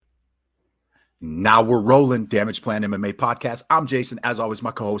Now we're rolling. Damage Plan MMA podcast. I'm Jason. As always,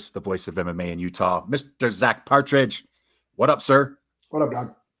 my co-host, the voice of MMA in Utah, Mr. Zach Partridge. What up, sir? What up,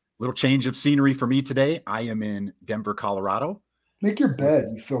 dog? Little change of scenery for me today. I am in Denver, Colorado. Make your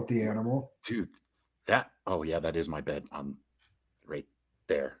bed, you filthy animal. Dude, oh yeah, that is my bed. I'm right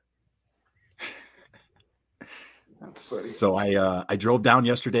there. That's funny. So I drove down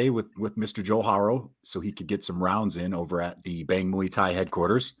yesterday with Mr. Joel Haro so he could get some rounds in over at the Bang Muay Thai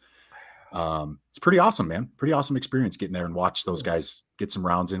headquarters. It's pretty awesome, man. Pretty awesome experience getting there and watch those guys get some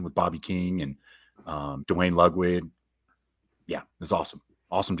rounds in with Bobby King and Dwayne Ludwig. Yeah, it's awesome.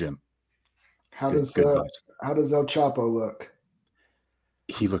 Awesome gym. How does El Chapo look?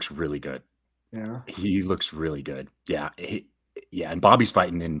 He looks really good. Yeah. He looks really good. Yeah. And Bobby's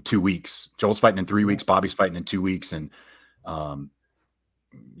fighting in 2 weeks. Joel's fighting in 3 weeks. Bobby's fighting in 2 weeks. And, I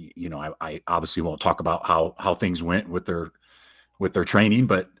obviously won't talk about how things went with their training,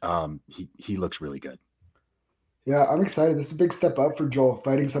 but he looks really good. Yeah, I'm excited. This is a big step up for Joel,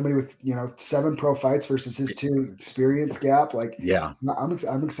 fighting somebody with 7 pro fights versus his 2 experience gap. Like, yeah,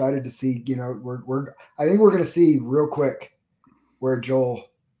 I'm excited to see. I think we're gonna see real quick where Joel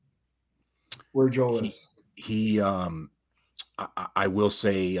is. I will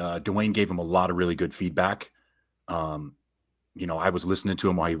say Dwayne gave him a lot of really good feedback. I was listening to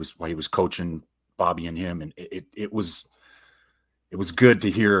him while he was coaching Bobby and him, and it was good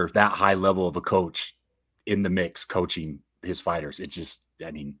to hear that high level of a coach in the mix coaching his fighters. It just,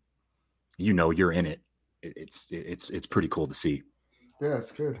 you're in it. It's pretty cool to see. Yeah,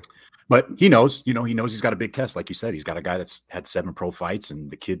 it's good. But he knows he's got a big test. Like you said, he's got a guy that's had 7 pro fights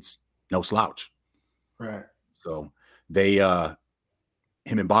and the kid's no slouch. Right. So they, him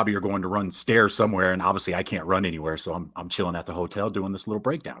and Bobby are going to run stairs somewhere. And obviously I can't run anywhere. So I'm chilling at the hotel doing this little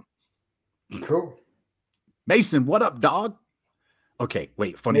breakdown. Cool. Mason, what up, dog? Okay,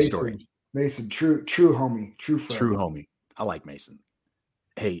 wait, funny story. Mason, true homie, true friend. True homie. I like Mason.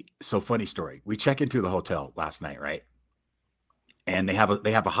 Hey, so funny story. We check into the hotel last night, right? And they have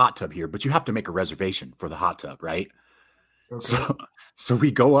a hot tub here, but you have to make a reservation for the hot tub, right? Okay. So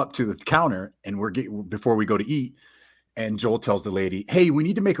we go up to the counter and before we go to eat, and Joel tells the lady, "Hey, we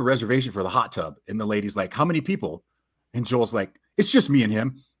need to make a reservation for the hot tub." And the lady's like, "How many people?" And Joel's like, "It's just me and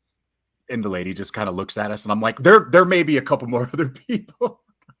him." And the lady just kind of looks at us, and I'm like, there may be a couple more other people.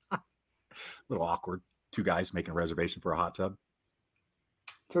 A little awkward. 2 guys making a reservation for a hot tub.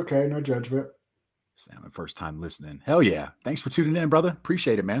 It's okay. No judgment. Sam, first time listening. Hell yeah. Thanks for tuning in, brother.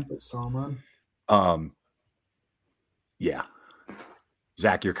 Appreciate it, man. Salman. Yeah.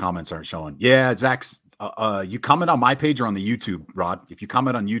 Zach, your comments aren't showing. Yeah, Zach's you comment on my page or on the YouTube, Rod. If you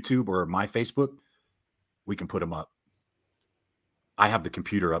comment on YouTube or my Facebook, we can put them up. I have the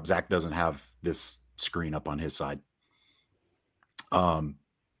computer up. Zach doesn't have this screen up on his side. Dude,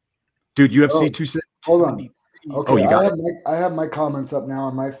 UFC 270. Hold on. Okay, I have my comments up now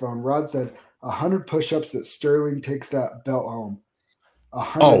on my phone. Rod said 100 push-ups that Sterling takes that belt home.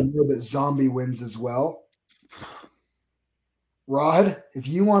 100 more that Zombie wins as well. Rod, if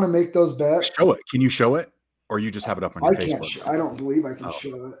you want to make those bets, show it. Can you show it, or you just have it up on your Facebook? I don't believe I can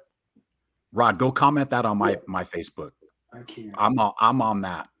show it. Rod, go comment that on my Facebook. I can't. I'm on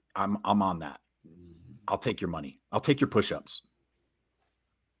that. I'm on that. I'll take your money. I'll take your push-ups.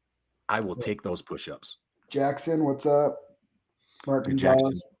 I will take those push-ups. Jackson, what's up? Mark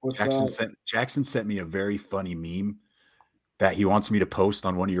Gonzalez, what's up? Jackson sent me a very funny meme that he wants me to post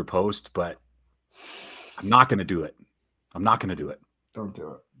on one of your posts, but I'm not going to do it. I'm not going to do it. Don't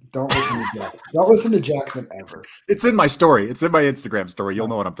do it. Don't listen to Jackson. Don't listen to Jackson ever. It's in my story. It's in my Instagram story. You'll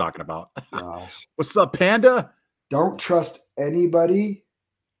know what I'm talking about. Gosh. What's up, Panda? Don't trust anybody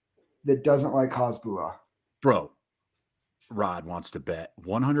that doesn't like Hasbulla. Bro, Rod wants to bet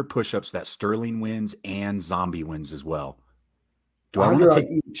 100 push-ups that Sterling wins and Zombie wins as well. Do I want to take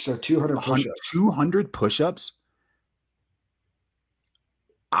each? So 200 push-ups. 200 push-ups?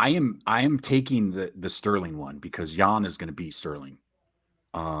 I am taking the Sterling one because Jan is going to beat Sterling.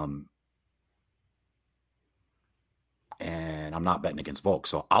 And I'm not betting against Volk.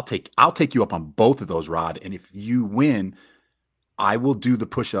 So I'll take you up on both of those, Rod. And if you win, I will do the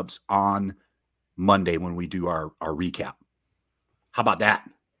push-ups on Monday when we do our recap. How about that?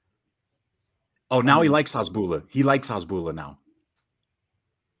 Oh, now he likes Hasbulla. He likes Hasbulla now.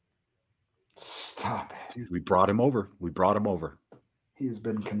 Stop it. Dude, we brought him over. He's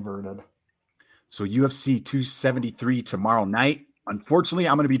been converted. So UFC 273 tomorrow night. Unfortunately,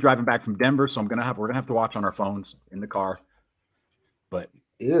 I'm going to be driving back from Denver, so we're going to have to watch on our phones in the car. But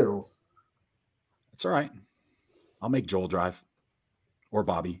ew. It's all right. I'll make Joel drive or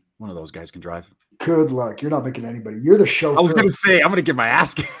Bobby. One of those guys can drive. Good luck. You're not making anybody. You're the chauffeur. I was going to say, I'm going to get my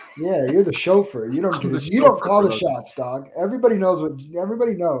ass kicked. Yeah, you're the chauffeur. You don't get it. You don't call the shots, dog. Everybody knows what.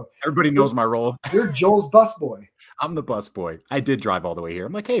 Everybody knows. Everybody knows my role. You're Joel's bus boy. I'm the bus boy. I did drive all the way here.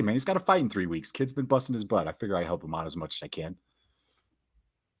 I'm like, hey, man, he's got a fight in 3 weeks. Kid's been busting his butt. I figure I help him out as much as I can.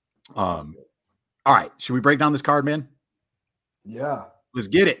 All right. Should we break down this card, man? Yeah. Let's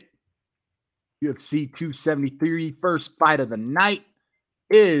get it. UFC 273, first fight of the night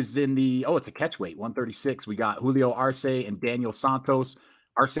is in the, it's a catchweight, 136. We got Julio Arce and Daniel Santos.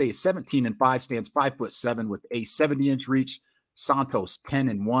 Arce is 17-5, stands 5'7" with a 70-inch reach. Santos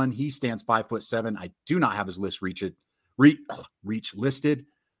 10-1. He stands 5'7". I do not have his reach listed.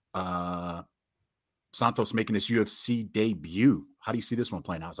 Santos making his UFC debut. How do you see this one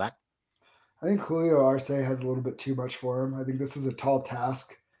playing out, Zach? I think Julio Arce has a little bit too much for him. I think this is a tall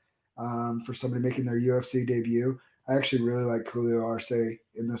task for somebody making their UFC debut. I actually really like Julio Arce in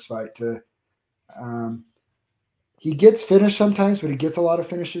this fight. He gets finished sometimes, but he gets a lot of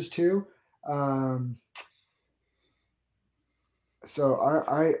finishes too. So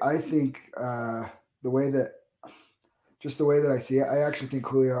I think the way that I see it, I actually think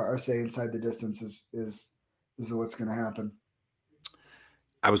Julio Arce inside the distance is what's going to happen.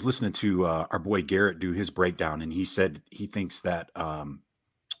 I was listening to our boy Garrett do his breakdown, and he said he thinks that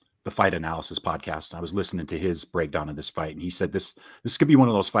the Fight Analysis podcast. I was listening to his breakdown of this fight, and he said this could be one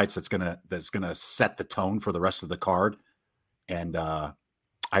of those fights that's gonna set the tone for the rest of the card. And I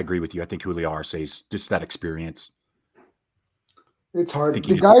agree with you. I think Julio Arce's just that experience. It's hard.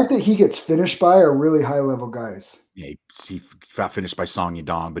 The guys that he gets finished by are really high level guys. Yeah, he got finished by Song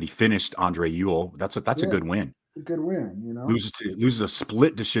Yadong, but he finished Andre Ewell. That's a good win. It's a good win, you know. Loses a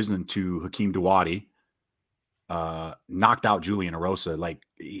split decision to Hakeem Dawadi. Knocked out Julian Erosa. Like,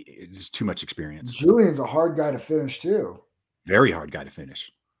 it's too much experience. Julian's a hard guy to finish too. Very hard guy to finish.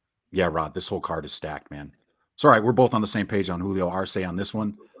 Yeah, Rod, this whole card is stacked, man. It's all right. We're both on the same page on Julio Arce on this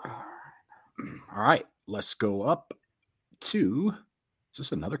one. All right, let's go up to, is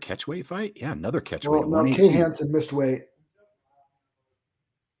this another catchweight fight? Yeah, another catchweight. Well, no, Kay Hansen missed weight.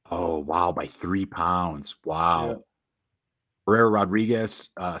 Oh, wow, by 3 pounds. Wow. Yeah. Pereira Rodriguez,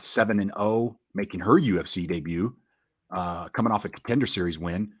 7-0, making her UFC debut, coming off a Contender Series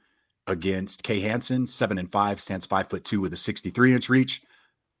win against Kay Hansen, 7-5, stands 5'2" with a 63-inch reach.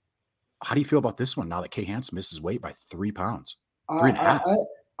 How do you feel about this one now that Kay Hansen misses weight by 3 pounds? 3.5.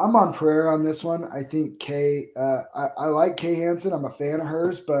 I'm on Pereira on this one. I think Kay, I like Kay Hansen. I'm a fan of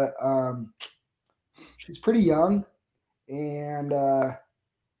hers, but she's pretty young, and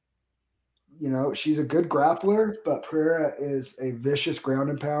she's a good grappler, but Pereira is a vicious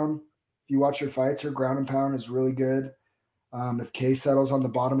ground and pound. If you watch her fights, her ground and pound is really good. If Kay settles on the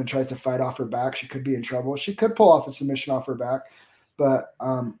bottom and tries to fight off her back, she could be in trouble. She could pull off a submission off her back, but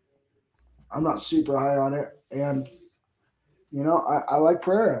I'm not super high on it. And, I like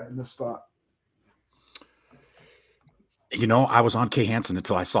Pereira in this spot. I was on Kay Hansen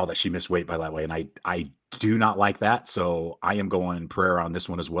until I saw that she missed weight by that way, and I do not like that. So I am going Pereira on this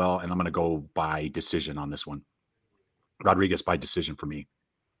one as well, and I'm going to go by decision on this one. Rodriguez by decision for me.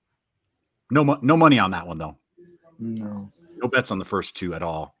 No money on that one, though. No bets on the first two at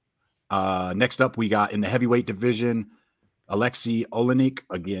all. Next up, we got in the heavyweight division, Alexei Oleinik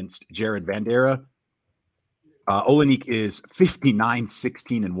against Jared Vanderaa. Oleinik is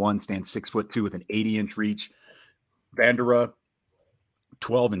 59-16-1, stands 6'2" with an 80-inch reach. Vanderaa,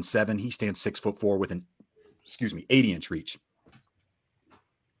 12-7. He stands 6'4" with an 80-inch reach.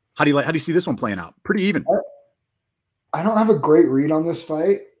 How do you see this one playing out? Pretty even. I don't have a great read on this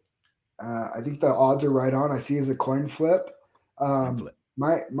fight. I think the odds are right on. I see it as a coin flip.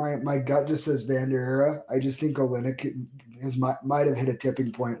 My gut just says Vanderaa. I just think Oleinik might have hit a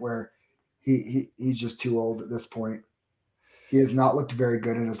tipping point where he's just too old at this point. He has not looked very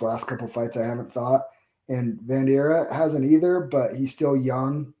good in his last couple fights, I haven't thought. And Vanderaa hasn't either, but he's still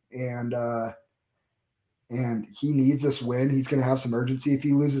young, and he needs this win. He's going to have some urgency. If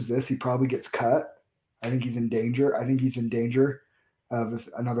he loses this, he probably gets cut. I think he's in danger. Of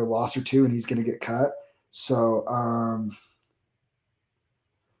another loss or two, and he's going to get cut. So,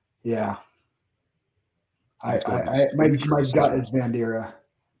 yeah. My gut is Vanderaa.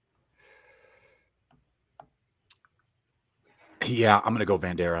 Yeah, I'm going to go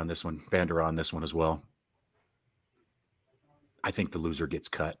Vanderaa on this one as well. I think the loser gets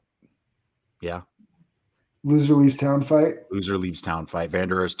cut. Yeah. Loser leaves town fight? Loser leaves town fight.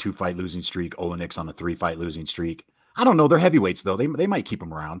 Vanderaa's 2-fight losing streak. Oleinik's on a 3-fight losing streak. I don't know. They're heavyweights, though. They might keep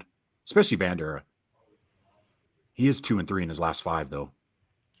him around, especially Vanderaa. He is 2-3 in his last 5, though.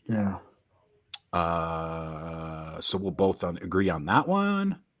 Yeah. So we'll both agree on that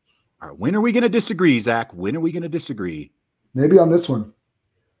one. All right, when are we going to disagree, Zach? When are we going to disagree? Maybe on this one.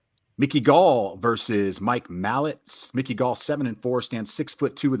 Mickey Gall versus Mike Mallet. Mickey Gall 7-4, stands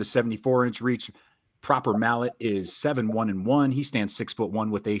 6'2" with a 74-inch reach. Proper Mallet is 7-1-1. He stands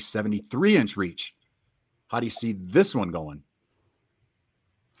 6'1" with a 73-inch reach. How do you see this one going?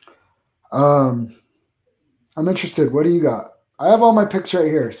 I'm interested. What do you got? I have all my picks right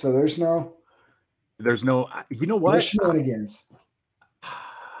here, so there's no. You know what? No shenanigans.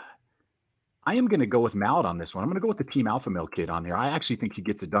 I am going to go with Mallet on this one. I'm going to go with the Team Alpha Male kid on there. I actually think he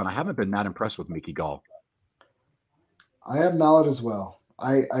gets it done. I haven't been that impressed with Mickey Gall. I have Mallet as well.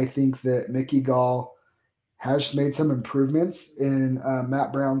 I think that Mickey Gall has made some improvements in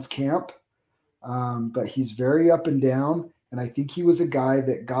Matt Brown's camp, but he's very up and down. And I think he was a guy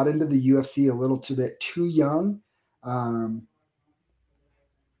that got into the UFC a little bit too young.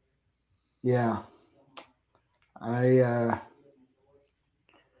 Yeah. I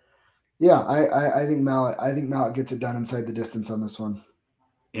think Mallet. I think Mallet gets it done inside the distance on this one.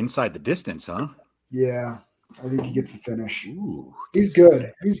 Inside the distance, huh? Yeah, I think he gets the finish. Ooh, he's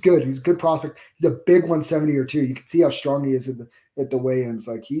good. He's good. He's a good prospect. He's a big 170 or two. You can see how strong he is at the weigh-ins.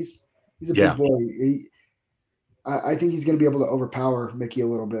 Like he's a big boy. I think he's going to be able to overpower Mickey a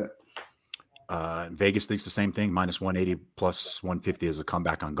little bit. Vegas thinks the same thing. -180 plus 150 is a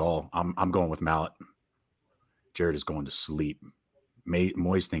comeback on Gall. I'm going with Mallet. Jared is going to sleep.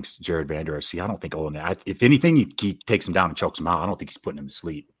 Moyes thinks Jared Vanderer. See, I don't think if anything, he takes him down and chokes him out. I don't think he's putting him to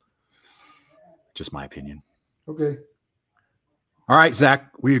sleep. Just my opinion. Okay. All right,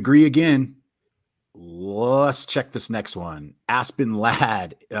 Zach, we agree again. Let's check this next one. Aspen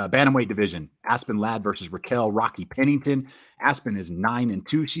Ladd, bantamweight division. Aspen Ladd versus Raquel Rocky Pennington. Aspen is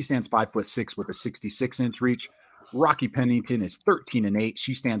 9-2. She stands 5'6" with a 66-inch reach. Rocky Pennington is 13-8.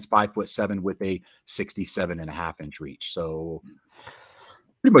 She stands 5'7" with a 67.5-inch reach. So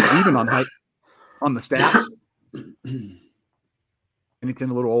pretty much even on height on the stats. Pennington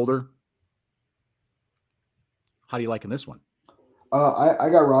a little older. How do you like in this one? I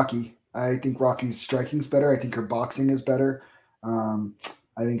got Rocky. I think Rocky's striking is better. I think her boxing is better. I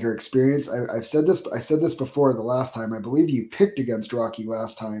think her experience. I said this before the last time. I believe you picked against Rocky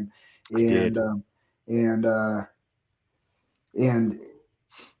last time, and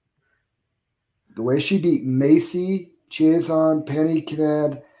the way she beat Macy, Chiazon, Penny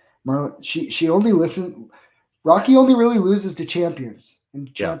Canad, she only listened. Rocky only really loses to champions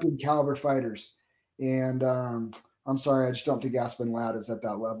and champion caliber fighters, and I'm sorry, I just don't think Aspen Ladd is at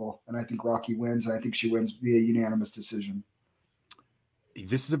that level, and I think Rocky wins, and I think she wins via unanimous decision.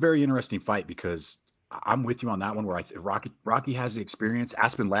 This is a very interesting fight because I'm with you on that one. Where Rocky has the experience.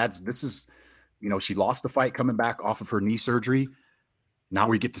 Aspen Ladd's. This is, she lost the fight coming back off of her knee surgery. Now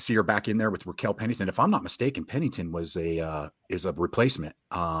we get to see her back in there with Raquel Pennington. If I'm not mistaken, Pennington is a replacement.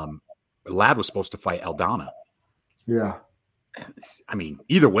 Ladd was supposed to fight Aldana. Yeah. I mean,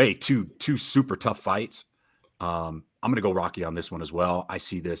 either way, two super tough fights. I'm going to go Rocky on this one as well. I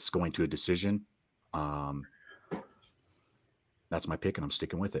see this going to a decision. That's my pick, and I'm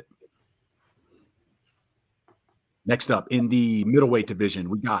sticking with it. Next up, in the middleweight division,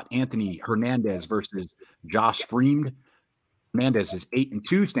 we got Anthony Hernandez versus Josh Fremd. Hernandez is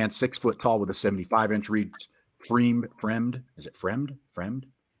 8-2, stands 6 foot tall with a 75-inch reach. Fremd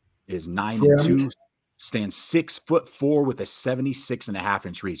is 9-2, stands 6'4" with a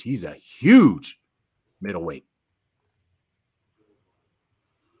 76.5-inch reach. He's a huge middleweight.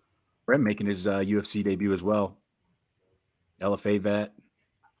 Fremd making his UFC debut as well. LFA vet.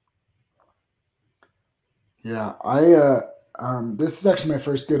 Yeah, this is actually my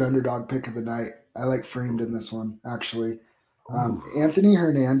first good underdog pick of the night. I like Fremd in this one, actually. Anthony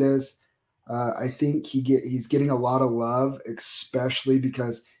Hernandez, I think he's getting a lot of love, especially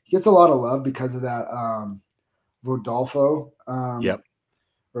because he gets a lot of love because of that Rodolfo.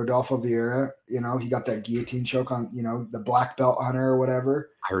 Rodolfo Vieira. He got that guillotine choke on, the black belt hunter or whatever.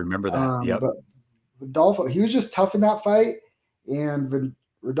 I remember that. But Rodolfo, he was just tough in that fight. And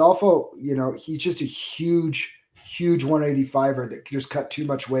Rodolfo, he's just a huge 185er that just cut too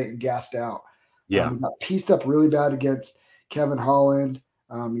much weight and gassed out. He got pieced up really bad against Kevin Holland.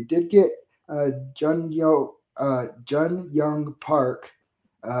 He did get Jun Young Park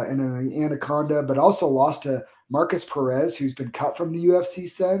in an Anaconda, but also lost to Marcus Perez, who's been cut from the UFC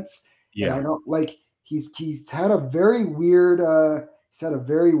since. Yeah, and I don't like. He's had a very weird.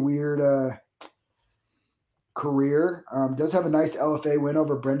 Career. Does have a nice LFA win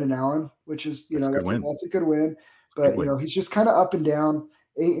over Brendan Allen, which is that's a good win. But he's just kind of up and down,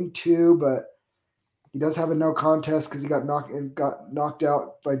 8-2, but he does have a no contest because he got knocked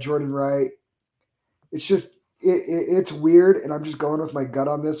out by Jordan Wright. It's just it's weird, and I'm just going with my gut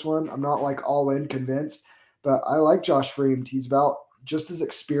on this one. I'm not like all in convinced, but I like Josh Freeman. He's about just as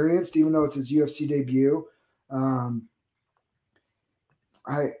experienced, even though it's his UFC debut. Um,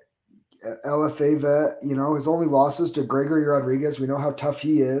 I LFA vet, his only losses to Gregory Rodriguez. We know how tough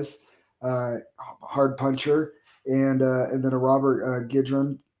he is, hard puncher, and then a Robert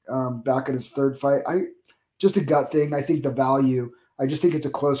Gidron back in his third fight. Just a gut thing. I think the value. I just think it's a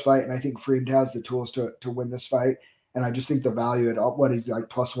close fight, and I think Freed has the tools to win this fight. And I just think the value at what he's like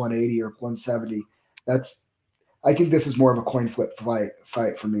plus 180 or 170. I think this is more of a coin flip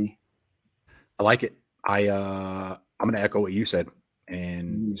fight for me. I like it. I'm going to echo what you said.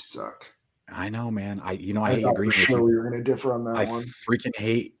 And you suck. I know, man. I hate agreeing with you. We were going to differ on that one. I freaking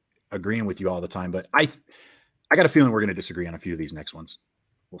hate agreeing with you all the time, but I got a feeling we're going to disagree on a few of these next ones.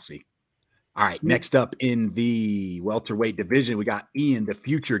 We'll see. All right, next up in the welterweight division, we got Ian the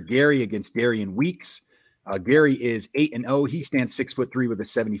Future Gary against Darian Weeks. Gary is 8-0. He stands 6'3" with a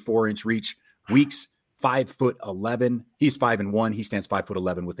 74-inch reach. Weeks 5'11". He's 5-1. He stands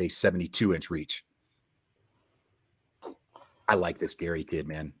 5'11" with a 72-inch reach. I like this Gary kid,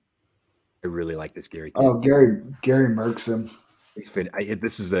 man. I really like this Gary kid. Oh, Gary murks him. He's fit.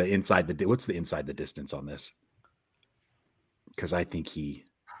 This is the inside the. What's the inside the distance on this? Because I think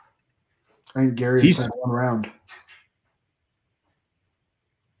Gary inside one round.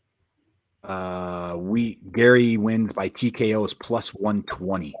 Gary wins by TKO is plus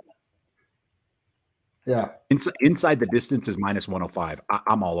 120. Yeah. Inside the distance is minus 105.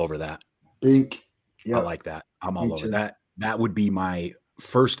 I'm all over that. Bink. Yeah. I like that. I'm all over that. That would be my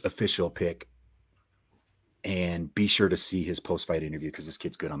first official pick. And be sure to see his post-fight interview because this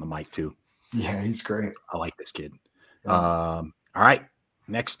kid's good on the mic too. Yeah, he's great. I like this kid. Yeah. All right.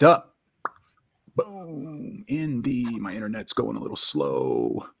 Next up. Boom. My internet's going a little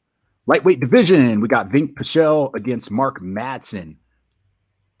slow. Lightweight division. We got Vink Pichel against Mark Madsen.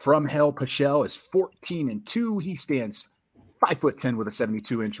 From Hell, Pichel is 14-2. He stands 5'10" with a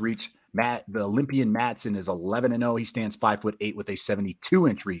 72-inch reach. The Olympian Madsen is 11-0. He stands 5'8" with a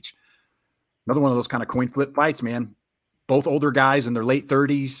 72-inch reach. Another one of those kind of coin flip fights, man. Both older guys in their late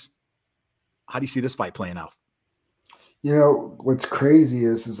 30s. How do you see this fight playing out? What's crazy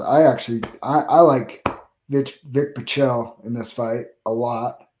is I like Vic Pichel in this fight a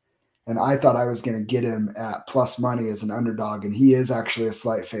lot. And I thought I was going to get him at plus money as an underdog. And he is actually a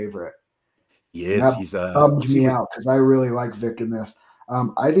slight favorite. He is. He's bummed me out because I really like Vic in this.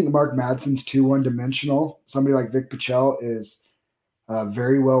 I think Mark Madsen's too one-dimensional. Somebody like Vic Pichel is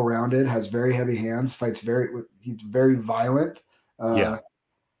very well-rounded, has very heavy hands, he's very violent. Mark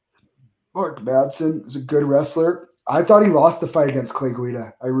Madsen is a good wrestler. I thought he lost the fight against Clay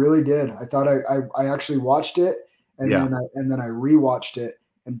Guida. I really did. I thought I actually watched it and then I rewatched it.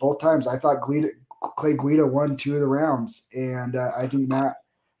 And both times I thought Clay Guida won 2 of the rounds. And I think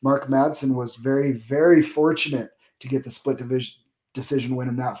Mark Madsen was very, very fortunate to get the split decision win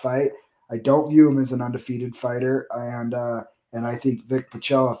in that fight. I don't view him as an undefeated fighter. And I think Vic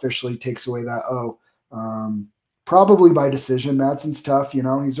Pichel officially takes away that probably by decision. Madsen's tough,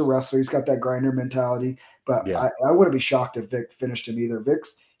 he's a wrestler. He's got that grinder mentality. But I wouldn't be shocked if Vic finished him either.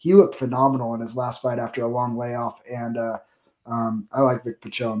 He looked phenomenal in his last fight after a long layoff. And I like Vic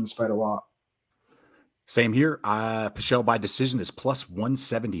Pichel in this fight a lot. Same here. Pichel by decision is plus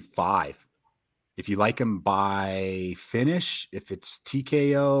 175. If you like him by finish, if it's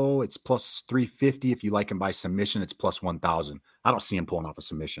TKO, it's plus 350. If you like him by submission, it's plus 1,000. I don't see him pulling off a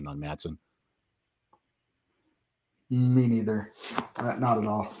submission on Madsen. Me neither. Not at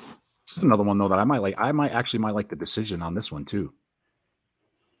all. This is another one, though, that I might like. I might like the decision on this one, too.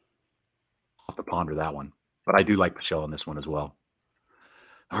 I'll have to ponder that one. But I do like Pichel in this one as well.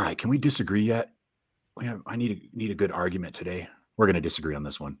 All right. Can we disagree yet? I need a good argument today. We're going to disagree on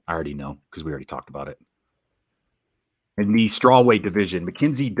this one. I already know because we already talked about it. In the strawweight division,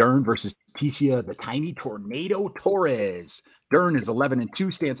 Mackenzie Dern versus Tecia the Tiny Tornado Torres. Dern is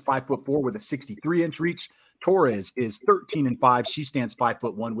 11-2, stands 5'4" with a 63-inch reach. Torres is 13-5. She stands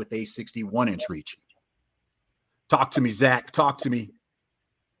 5'1" with a 61-inch reach. Talk to me, Zach. Talk to me.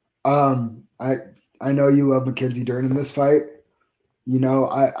 I know you love Mackenzie Dern in this fight.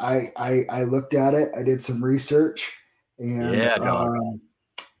 I looked at it. I did some research, and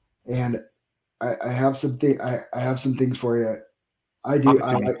and I have some things for you. I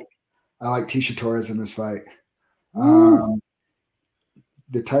like Tecia Torres in this fight. The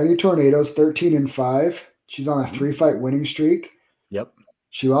Tiny Tornado's 13-5. She's on a 3-fight winning streak. Yep.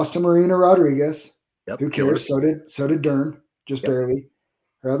 She lost to Marina Rodriguez. Yep. Who cares? So did Dern, just barely.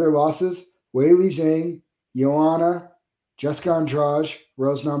 Her other losses: Weili Zhang, Joanna, Jessica Andrade,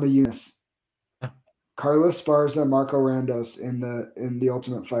 Rose Namajunas. Carla Esparza, Marco Randos in the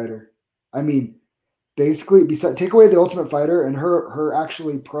Ultimate Fighter. I mean, basically, take away the Ultimate Fighter and her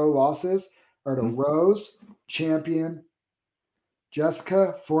actually pro losses are to Rose, champion,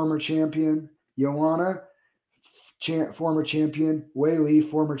 Jessica, former champion, Joanna, former champion, Wei Li,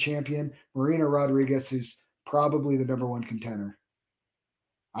 former champion, Marina Rodriguez, who's probably the number one contender.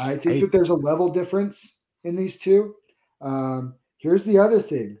 I think that there's a level difference in these two. Here's the other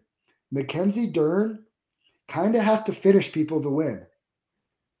thing. Mackenzie Dern kind of has to finish people to win,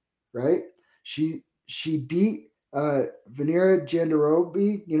 right? She beat Vanera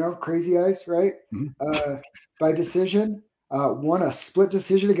Jandirobi, Crazy Eyes, right? By decision. Won a split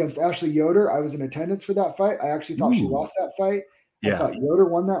decision against Ashley Yoder. I was in attendance for that fight. I actually thought she lost that fight. I thought Yoder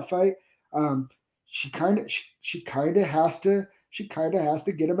won that fight. She kind of has to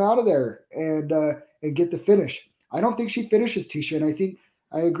get him out of there and get the finish. I don't think she finishes Tecia, and I think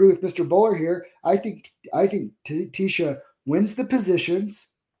I agree with Mr. Bowler here. I think Tecia wins the positions.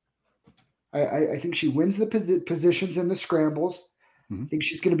 I think she wins the positions in the scrambles. I think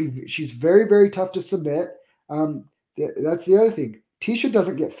she's very, very tough to submit. That's the other thing. Tecia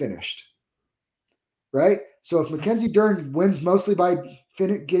doesn't get finished, right? So if Mackenzie Dern wins mostly by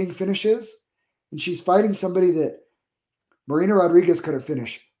getting finishes, and she's fighting somebody that Marina Rodriguez couldn't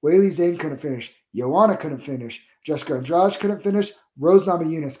finish, Weili Zhang couldn't finish, Joanna couldn't finish, Jessica Andrade couldn't finish, Rose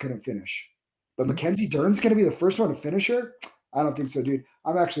Namajunas couldn't finish. But Mackenzie Dern's going to be the first one to finish her? I don't think so, dude.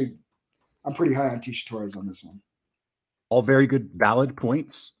 I'm pretty high on Tecia Torres on this one. All very good, valid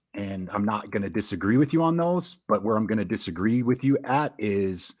points. And I'm not going to disagree with you on those, but where I'm going to disagree with you at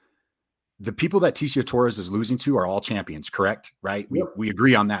is the people that Tecia Torres is losing to are all champions, correct? Right? Yep. We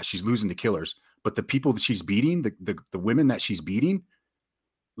agree on that. She's losing to killers, but the people that she's beating, the women that she's beating,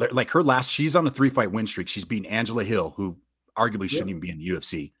 like she's on a 3-fight win streak. She's beating Angela Hill, who arguably shouldn't even be in the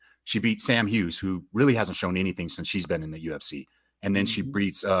UFC. She beat Sam Hughes, who really hasn't shown anything since she's been in the UFC. And then she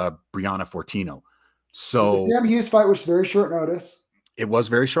beats Brianna Fortino. So the Sam Hughes fight was very short notice. It was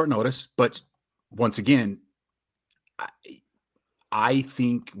very short notice, but once again, I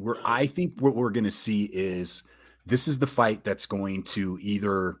think what we're going to see is this is the fight that's going to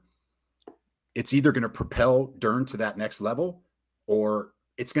either going to propel Dern to that next level, or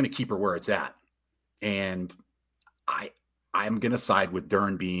it's going to keep her where it's at. And I'm going to side with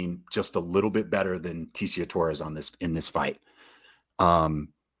Dern being just a little bit better than Tecia Torres in this fight.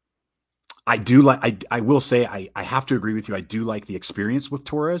 I will say I have to agree with you. I do like the experience with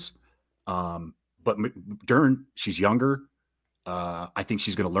Torres. But Dern, she's younger. I think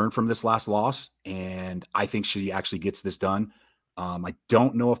she's going to learn from this last loss, and I think she actually gets this done. I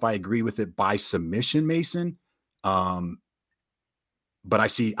don't know if I agree with it by submission, Mason. But I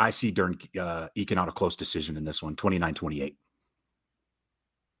see Dern eking out a close decision in this one, 29-28.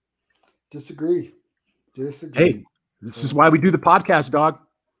 Disagree. Hey, this is why we do the podcast, dog.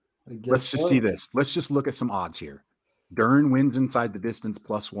 Let's just see this. Let's just look at some odds here. Dern wins inside the distance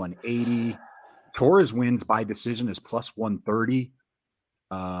plus 180. Torres wins by decision is plus 130.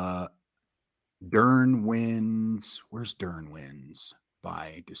 Dern wins. Where's Dern wins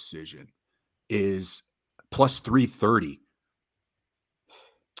by decision? Is plus 330.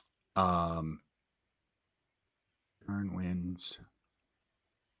 Dern wins.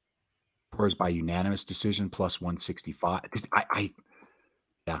 Torres by unanimous decision plus 165. I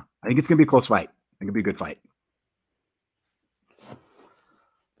think it's going to be a close fight. I think it'll be a good fight.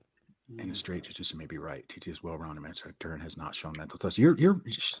 And a straight decision may be right. TT is well-rounded match. Dern has not shown mental touch.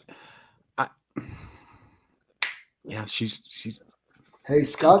 She's. Hey,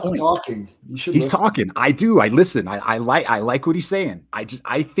 Scott's talking. He's listen. Talking. I do. I listen. I like what he's saying.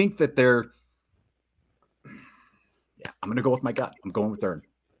 I think that they're. Yeah, I'm going to go with my gut. I'm going with Dern.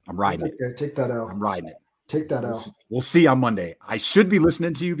 I'm riding it. Take that out. I'm riding it. Take that out. We'll see on Monday. I should be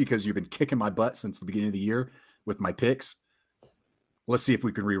listening to you because you've been kicking my butt since the beginning of the year with my picks. Let's see if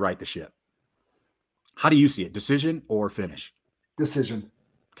we can rewrite the ship. How do you see it? Decision or finish? Decision.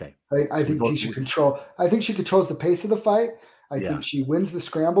 Okay. I think she should control. I think she controls the pace of the fight. I think she wins the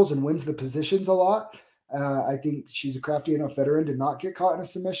scrambles and wins the positions a lot. I think she's a crafty enough veteran to not get caught in a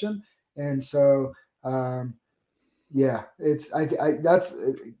submission. And so, it's I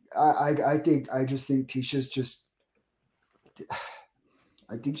just think Ticia's just.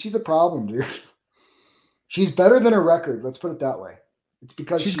 I think she's a problem, dude. She's better than her record. Let's put it that way. It's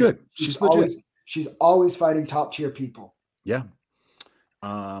because she's good. She's legit. She's always fighting top tier people. Yeah.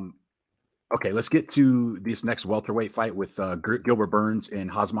 Okay, let's get to this next welterweight fight with Gilbert Burns and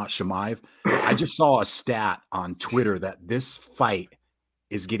Khamzat Chimaev. I just saw a stat on Twitter that this fight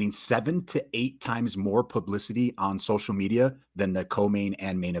is getting 7 to 8 times more publicity on social media than the co-main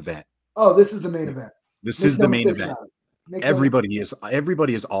and main event. Oh, this is the main event. This Make is no the main mistake event. about it. Make no mistake.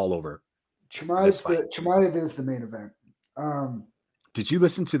 Everybody is all over this fight. Chimaev is the main event. Did you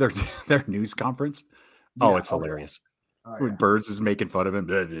listen to their news conference? Oh, Yeah. it's hilarious. Oh, When yeah. Burns is making fun of him.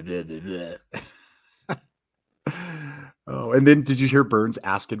 Blah, blah, blah, blah, blah. Oh, and then did you hear Burns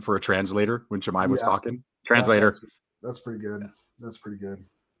asking for a translator when Chimaev was talking? Translator. That's pretty good. That's pretty good.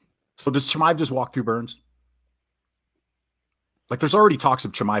 So does Chimaev just walk through Burns? Like, there's already talks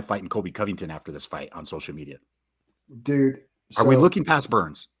of Chimaev fighting Colby Covington after this fight on social media. Dude. Are we looking past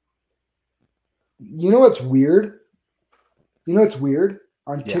Burns? You know what's weird?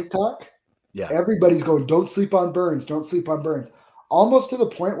 On TikTok? Yeah. Everybody's going, don't sleep on Burns. Don't sleep on Burns. Almost to the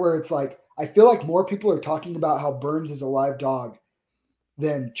point where it's like, I feel like more people are talking about how Burns is a live dog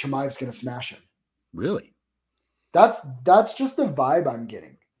than Chimaev's going to smash him. Really? That's just the vibe I'm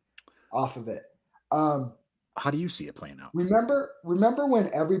getting off of it. How do you see it playing out? Remember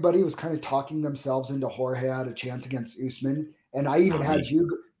when everybody was kind of talking themselves into Jorge had a chance against Usman, and I even had you,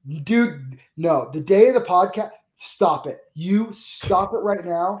 dude. No, the day of the podcast, stop it. You stop it right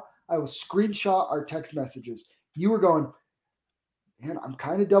now. I will screenshot our text messages. You were going, man, I'm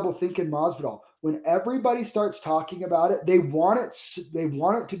kind of double thinking Masvidal. When everybody starts talking about it, they want it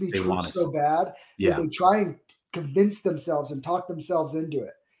to be true so bad that they try and convince themselves and talk themselves into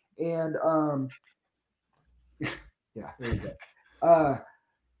it. And yeah, there you go.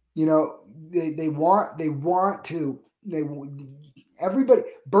 Everybody,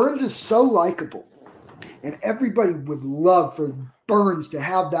 Burns is so likable, and everybody would love for Burns to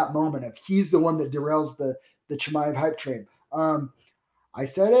have that moment if he's the one that derails the Chimaev hype train. I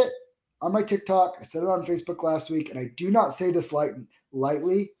said it on my TikTok. I said it on Facebook last week, and I do not say this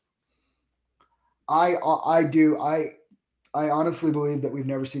lightly. I honestly believe that we've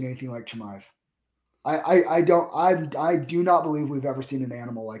never seen anything like Chimaev. I do not believe we've ever seen an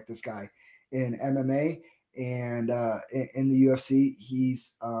animal like this guy in MMA and in the UFC.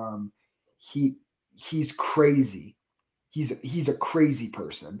 He's crazy. He's a crazy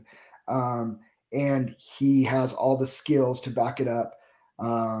person. And he has all the skills to back it up.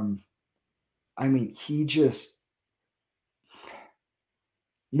 I mean, he just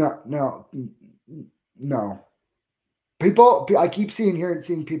no. People, I keep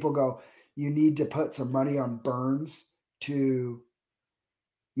seeing people go, you need to put some money on Burns to,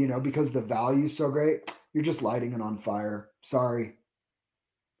 because the value is so great. You're just lighting it on fire. Sorry.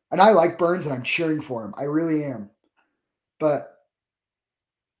 And I like Burns and I'm cheering for him. I really am. But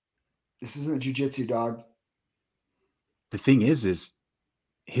this isn't jiu-jitsu, dog. The thing is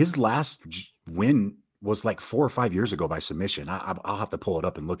his last win was like 4 or 5 years ago by submission. I'll have to pull it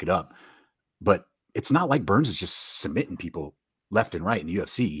up and look it up. But it's not like Burns is just submitting people left and right in the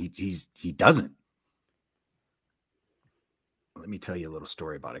UFC. He doesn't. Let me tell you a little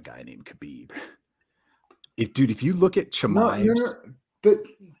story about a guy named Khabib. If you look at Chimaev's,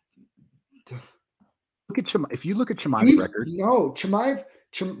 if you look at Chimaev's record,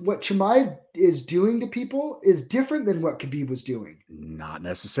 what Chimaev is doing to people is different than what Khabib was doing. Not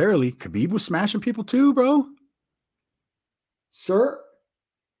necessarily. Khabib was smashing people too, bro. Sir,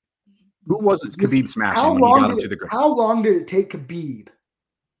 who wasn't Khabib smashing when he got him to the ground? How long did it take Khabib?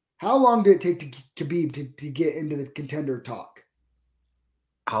 How long did it take Khabib to get into the contender talk?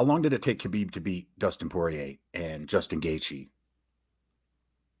 How long did it take Khabib to beat Dustin Poirier and Justin Gaethje?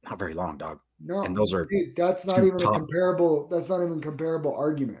 Not very long, dog. No, and those are that's not even a comparable. That's not even a comparable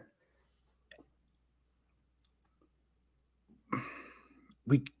argument.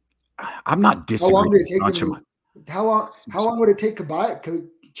 I'm not disagreeing. How long would it take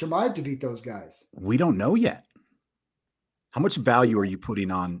Chimaev to beat those guys? We don't know yet. How much value are you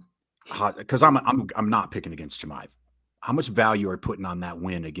putting on? Because I'm not picking against Chimaev. How much value are you putting on that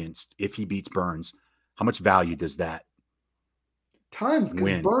win against if he beats Burns? How much value does that? Tons,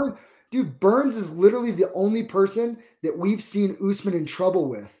 because Burns is literally the only person that we've seen Usman in trouble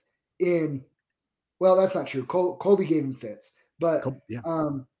with. Well, that's not true. Colby gave him fits, but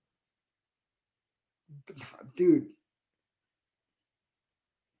dude,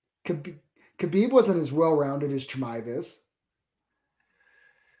 Khabib wasn't as well-rounded as Chimaev is.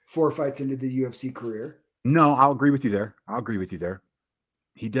 4 fights into the UFC career. No, I'll agree with you there.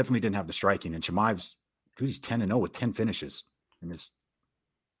 He definitely didn't have the striking, and Chimaev's, he's 10-0 with 10 finishes, and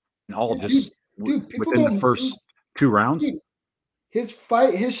within the first 2 rounds. Dude, his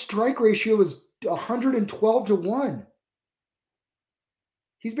strike ratio is 112-1.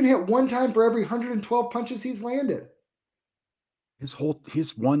 He's been hit 1 time for every 112 punches he's landed. His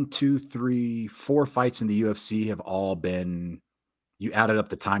 1, 2, 3, 4 fights in the UFC have all been, you added up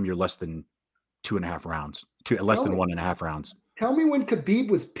the time, you're less than 2.5 rounds, less than 1.5 rounds. Tell me when Khabib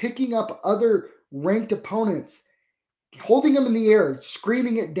was picking up other ranked opponents, holding him in the air,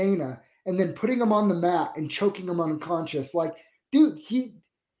 screaming at Dana, and then putting him on the mat and choking him unconscious. Like, dude,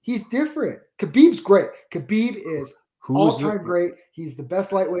 he's different. Khabib's great. Khabib is all-time great. He's the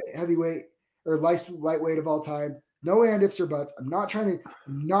best lightweight, heavyweight, or lightweight of all time. No and ifs or buts. I'm not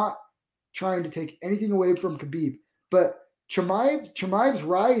trying to take anything away from Khabib, but Chimaev's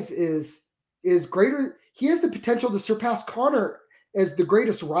rise is greater. He has the potential to surpass Conor as the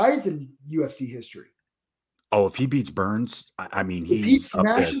greatest rise in UFC history. Oh, if he beats Burns, I mean, if he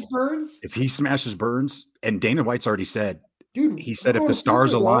smashes Burns, and Dana White's already said, dude, he said if the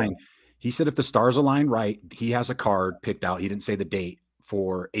stars align, right, he has a card picked out. He didn't say the date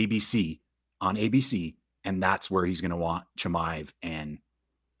for ABC on ABC, and that's where he's going to want Chimaev and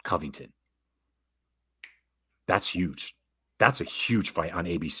Covington. That's huge. That's a huge fight on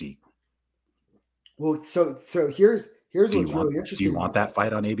ABC. Well, so here's what's really interesting. Do you want that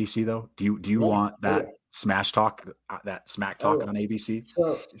fight on ABC though? Do you want that smack talk on ABC?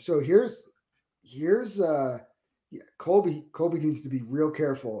 So here's Colby needs to be real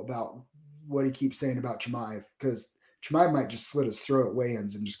careful about what he keeps saying about Chimaev, because Chimaev might just slit his throat at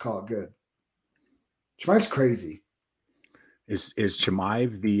weigh-ins and just call it good. Chimaev's crazy. Is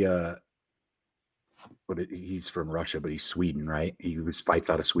Chimaev the he's from Russia, but he's Sweden, right? He fights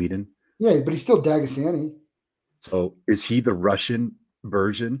out of Sweden. Yeah, but he's still Dagestani. So is he the Russian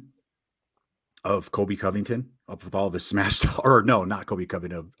version of Colby Covington, with all of his smash talk? Or no, not Colby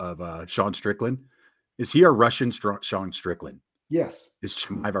Covington, of Sean Strickland? Is he a Russian Sean Strickland? Yes. Is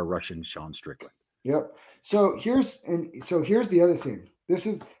Chimaev a Russian Sean Strickland? Yep. So here's the other thing.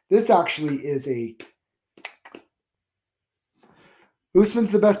 This actually is a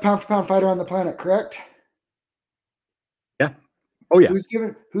Usman's the best pound for pound fighter on the planet, correct? Yeah. Oh yeah.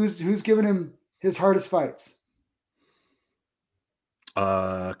 Who's given him his hardest fights?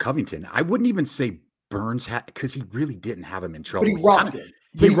 Covington. I wouldn't even say Burns had, because he really didn't have him in trouble. But he rocked him.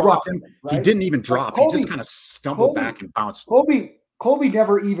 He rocked him. Right? He didn't even drop. Colby, he just kind of stumbled back and bounced. Colby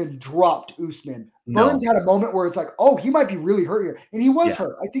never even dropped Usman. Burns had a moment where it's like, oh, he might be really hurt here. And he was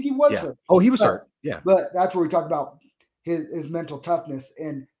hurt. I think he was hurt. Oh, he was hurt. Yeah. But that's where we talk about his mental toughness.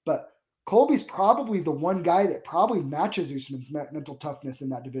 But Colby's probably the one guy that probably matches Usman's mental toughness in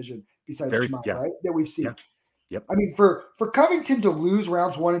that division, besides Chimaev, right? That we've seen. Yeah. Yep. I mean, for Covington to lose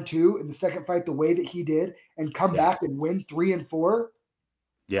rounds 1 and 2 in the second fight the way that he did and come back and win 3 and 4.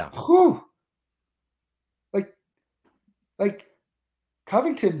 Yeah. Whew. Like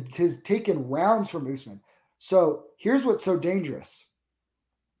Covington has taken rounds from Usman. So here's what's so dangerous.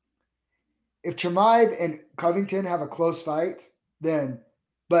 If Chimaev and Covington have a close fight, and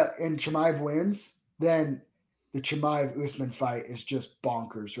Chimaev wins, then the Chimaev Usman fight is just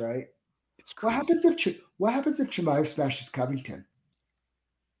bonkers, right? It's crazy. What happens if Chimaev smashes Covington?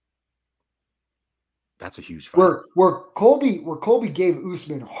 That's a huge fight. Where Colby gave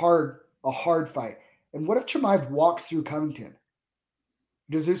Usman a hard fight. And what if Chimaev walks through Covington?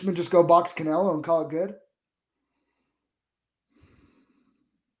 Does Usman just go box Canelo and call it good?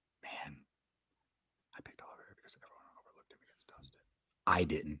 Man, I picked Oliver because everyone overlooked him against Dustin. I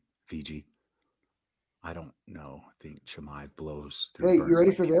didn't, Fiji. I don't know. I think Chimaev blows through. Hey, you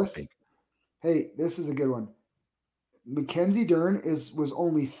ready for this? Hey, this is a good one. Mackenzie Dern was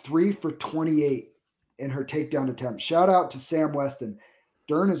only 3 for 28 in her takedown attempt. Shout out to Sam Weston.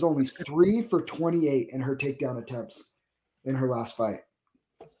 Dern is only 3 for 28 in her takedown attempts in her last fight.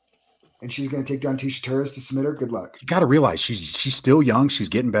 And she's going to take down Tecia Torres to submit her. Good luck. You got to realize she's still young. She's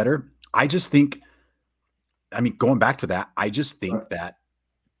getting better. I just think, going back to that, I just think that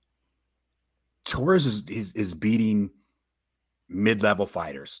Torres is beating mid-level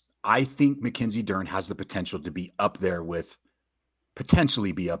fighters. I think Mackenzie Dern has the potential to be up there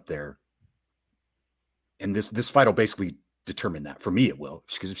potentially be up there. And this fight will basically determine that. For me, it will.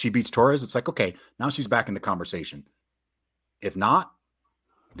 Because if she beats Torres, it's like, okay, now she's back in the conversation. If not,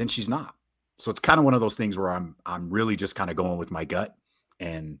 then she's not. So it's kind of one of those things where I'm really just kind of going with my gut.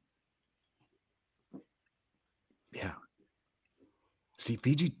 And yeah. See,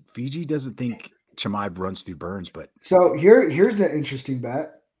 Fiji doesn't think Chimaev runs through Burns, but so here's the interesting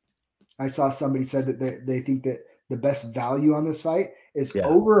bet. I saw somebody said that they think that the best value on this fight is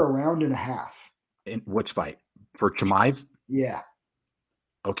over a round and a half. In which fight? For Chimaev? Yeah.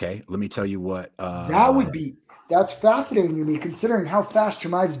 Okay, let me tell you what. That's fascinating to me, considering how fast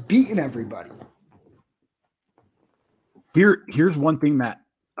Chimaev's beaten everybody. Here's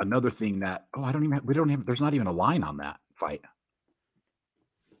another thing that there's not even a line on that fight.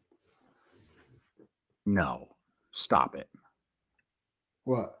 No, stop it.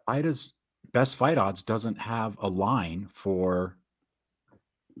 What? Best Fight Odds doesn't have a line for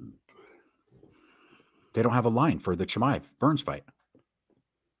They don't have a line for the Chimaev Burns fight.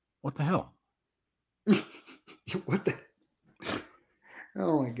 What the hell? What the?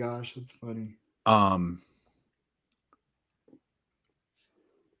 Oh my gosh, that's funny.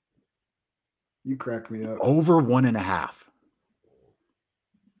 You crack me up. Over 1.5.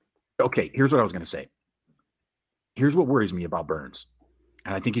 Okay, here's what I was going to say. Here's what worries me about Burns.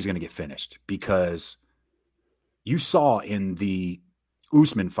 And I think he's going to get finished because you saw in the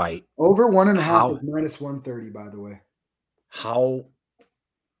Usman fight. Over 1.5 is minus 130, by the way. How,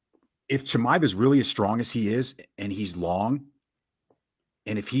 if Chimaev is really as strong as he is and he's long,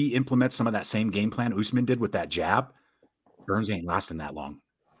 and if he implements some of that same game plan Usman did with that jab, Burns ain't lasting that long.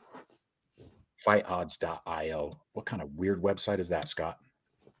 Fightodds.io. What kind of weird website is that, Scott?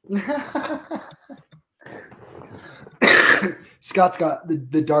 Scott's got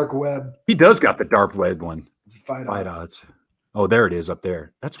the dark web. He does got the dark web one. Fight odds. Oh, there it is up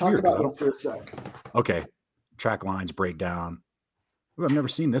there. That's Talk weird. About for a sec. Okay. Track lines, breakdown. Ooh, I've never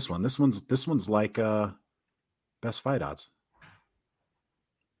seen this one. This one's like best fight odds.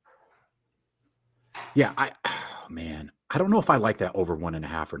 Yeah, I don't know if I like that over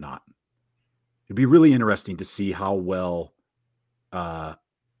 1.5 or not. It'd be really interesting to see how well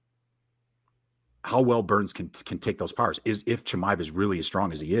Burns can take those powers. Is if Chimaev is really as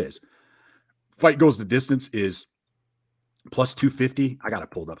strong as he is. Fight goes the distance is plus 250. I got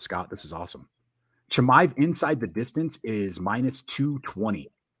it pulled up, Scott. This is awesome. Chimaev inside the distance is minus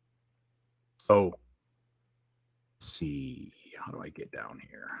 220. So let's see. How do I get down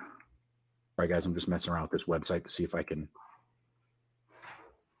here? All right, guys, I'm just messing around with this website to see if I can.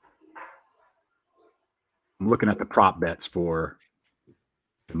 I'm looking at the prop bets for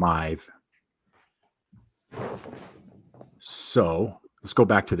Chimaev. So let's go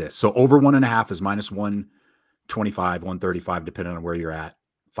back to this. So over 1.5 is minus 125, 135, depending on where you're at.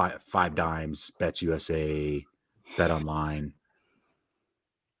 Five dimes, Bets USA, Bet Online.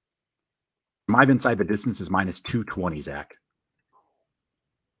 Chimaev inside the distance is minus 220, Zach.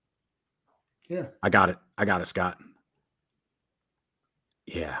 Yeah. I got it, Scott.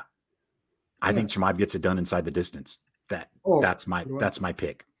 Yeah. I think Chimaev gets it done inside the distance. That's my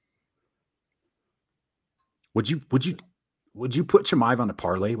pick. Would you put Chimaev on a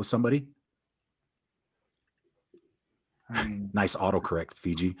parlay with somebody? I mean, nice autocorrect,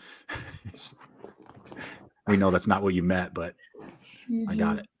 Fiji. We know that's not what you meant, but Fiji. I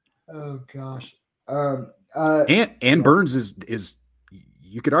got it. Oh gosh. And Burns is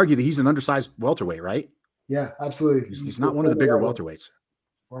you could argue that he's an undersized welterweight, right? Yeah, absolutely. He's not one of the bigger welterweights.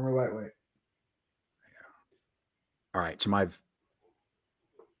 Former lightweight. Yeah. All right, Chimaev.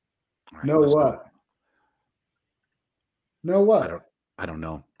 Right, no what? No what? I don't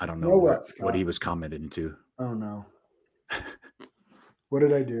know. I don't know what he was commenting to. Oh no. What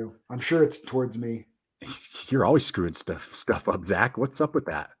did I do? I'm sure it's towards me. You're always screwing stuff up, Zach. What's up with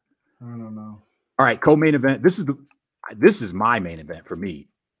that? I don't know. All right, co-main event. This is my main event for me.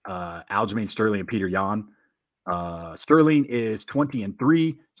 Aljamain Sterling and Peter Yan. Sterling is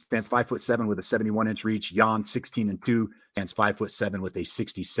 20-3, stands 5'7" with a 71-inch reach. Yan 16-2, stands 5'7" with a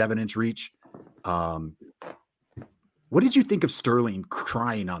 67-inch reach. What did you think of Sterling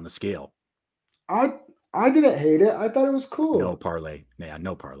crying on the scale? I didn't hate it. I thought it was cool. No parlay. Yeah,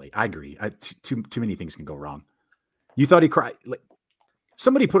 no parlay. I agree. Too many things can go wrong. You thought he cried? Like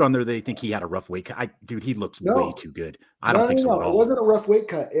somebody put on there they think he had a rough weight cut. Dude, he looks way too good. I don't think so at all. It wasn't a rough weight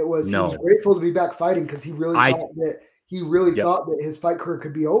cut. He was grateful to be back fighting because he really thought that his fight career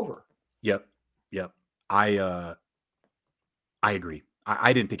could be over. Yep. I agree.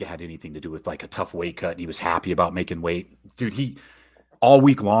 I didn't think it had anything to do with like a tough weight cut and he was happy about making weight. Dude, all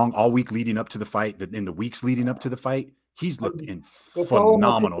week leading up to the fight, in the weeks leading up to the fight, he's looked in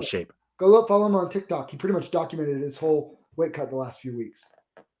phenomenal shape. Go follow him on TikTok. He pretty much documented his whole weight cut the last few weeks.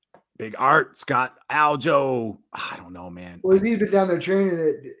 Big Art, Scott Aljo. I don't know, man. Well, he's been down there training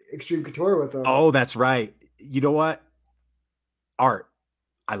at Extreme Couture with him. Oh, that's right. You know what? Art,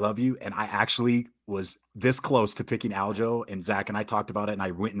 I love you. And I actually was this close to picking Aljo, and Zach and I talked about it, and I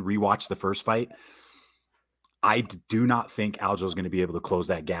went and rewatched the first fight. I do not think Aljo is going to be able to close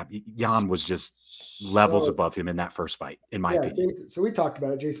that gap. Yan was just levels above him in that first fight, in my opinion. Jason, so we talked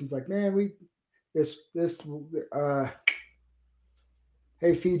about it. Jason's like, man,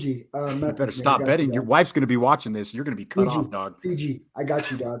 hey, Fiji. You better stop betting. Your wife's going to be watching this. You're going to be cut off, dog. Fiji, I got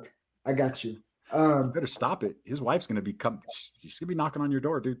you, dog. I got you. You better stop it. His wife's going to be she's going to be knocking on your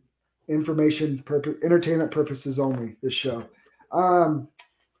door, dude. Entertainment purposes only, this show.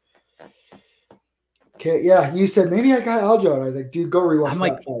 Okay, yeah, you said maybe I got Aljo. And I was like, dude, go rewatch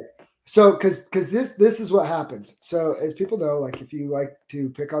that fight. So, because this is what happens. So, as people know, like if you like to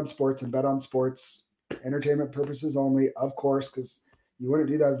pick on sports and bet on sports, entertainment purposes only, of course, because you wouldn't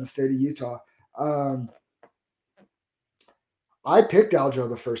do that in the state of Utah. I picked Aljo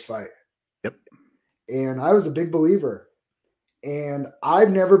the first fight. Yep. And I was a big believer. And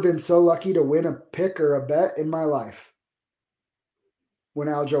I've never been so lucky to win a pick or a bet in my life when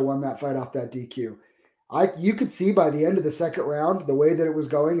Aljo won that fight off that DQ. You could see by the end of the second round the way that it was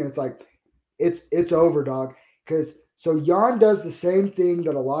going, and it's like, it's over, dog. So Jan does the same thing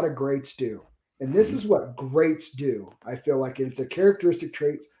that a lot of greats do. And this is what greats do. I feel like it's a characteristic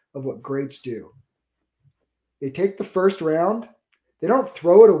traits of what greats do. They take the first round. They don't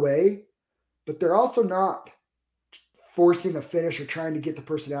throw it away, but they're also not forcing a finish or trying to get the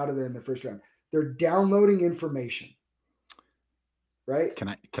person out of there in the first round. They're downloading information. Right?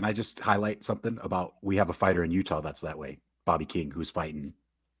 Can I just highlight something about, we have a fighter in Utah that's that way, Bobby King, who's fighting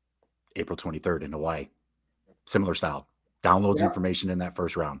April 23rd in Hawaii. Similar style. Downloads information in that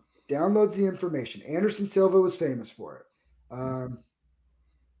first round. Downloads the information. Anderson Silva was famous for it.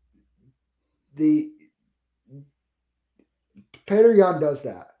 The Petr Yan does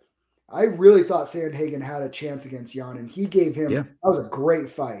that. I really thought Sandhagen had a chance against Yan, and he gave him. Yeah. That was a great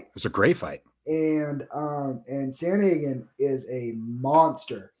fight. It was a great fight. And Sandhagen is a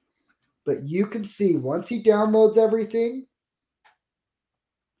monster. But you can see once he downloads everything,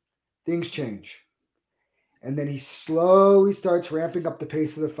 things change. And then he slowly starts ramping up the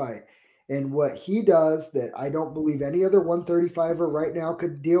pace of the fight. And what he does that I don't believe any other 135er right now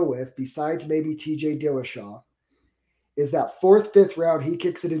could deal with, besides maybe TJ Dillashaw, is that fourth, fifth round, he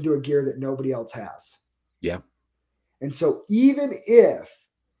kicks it into a gear that nobody else has. Yeah. And so even if,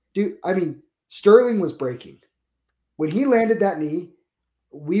 Sterling was breaking. When he landed that knee,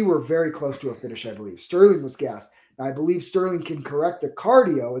 we were very close to a finish, I believe. Sterling was gassed. Now, I believe Sterling can correct the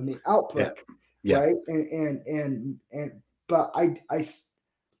cardio and the output, right? But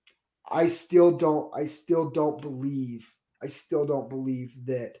I still don't believe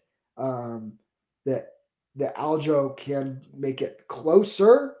that that Aljo can make it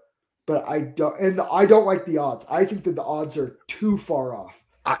closer. But I don't like the odds. I think that the odds are too far off.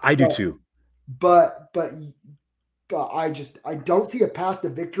 I do too. But I don't see a path to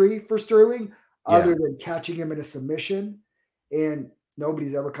victory for Sterling other than catching him in a submission, and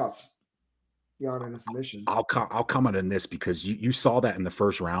nobody's ever caught Jan in a submission. I'll comment on this because you saw that in the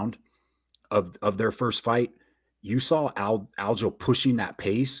first round of their first fight. You saw Aljo pushing that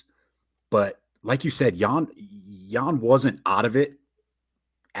pace, but like you said, Jan wasn't out of it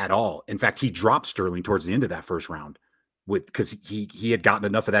at all. In fact, he dropped Sterling towards the end of that first round because he had gotten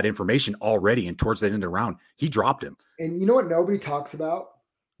enough of that information already, and towards the end of the round, he dropped him. And you know what nobody talks about?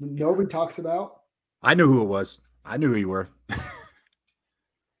 I knew who it was. I knew who you were.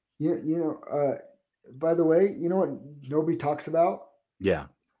 By the way, you know what nobody talks about? Yeah.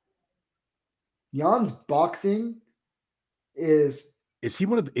 Jan's boxing is he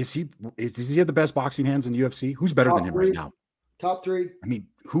does he have the best boxing hands in the UFC? Who's better than him right now? Top three. I mean,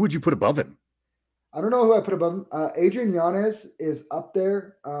 who would you put above him? I don't know who I put above him. Adrian Yanez is up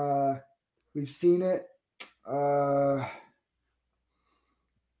there. We've seen it.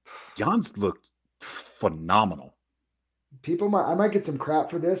 Jan's looked phenomenal. I might get some crap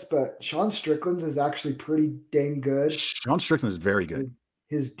for this, but Sean Strickland's is actually pretty dang good. Sean Strickland is very good.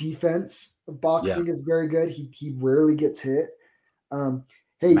 His defense of boxing is very good. He rarely gets hit. Jan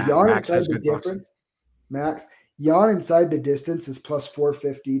inside the difference. Boxing. Max, Jan inside the distance is plus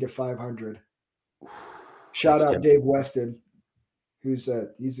 450 to 500. Shout out Dave Weston, who's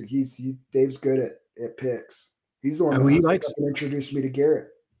Dave's good at picks. He's the one who introduced me to Garrett.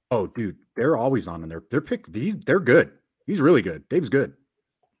 Oh, dude, they're always on in their pick. They're good. He's really good. Dave's good.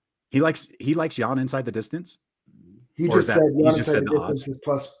 He likes Jan inside the distance. He just said Jan inside the distance is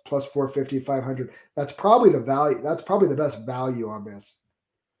plus 450, 500. That's probably the value. That's probably the best value on this.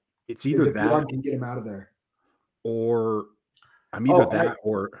 It's either that Jan can get him out of there, or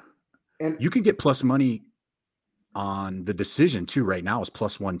you can get plus money on the decision too. Right now is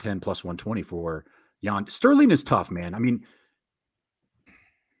plus 110, plus 120 for Jan. Sterling is tough, man. I mean,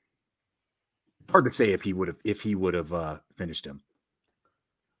 hard to say if he would have finished him.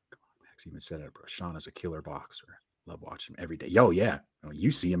 Max even said it, bro. Sean is a killer boxer. Love watching him every day. Yo, yeah.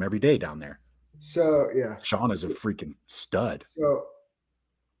 You see him every day down there. So yeah. Sean is a freaking stud.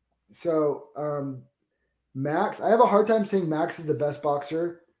 So Max, I have a hard time saying Max is the best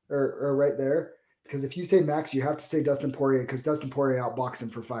boxer or right there. Because if you say Max, you have to say Dustin Poirier, because Dustin Poirier outboxed him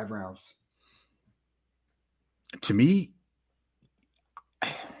for 5 rounds. To me,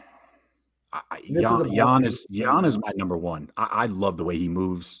 Jan is my number one. I love the way he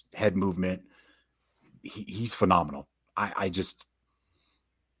moves, head movement. He's phenomenal. I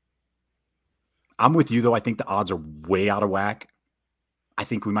I'm with you though. I think the odds are way out of whack. I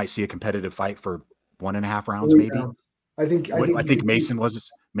think we might see a competitive fight for 1.5 rounds, maybe. Rounds. I think Mason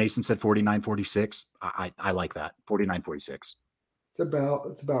said 49-46. I like that. 49-46. It's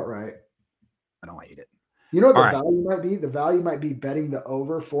about right. I don't hate it. You know what the value might be? The value might be betting the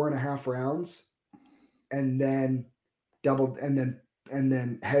over 4.5 rounds and then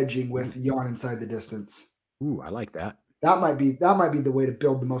hedging with Jan inside the distance. Ooh, I like that. That might be the way to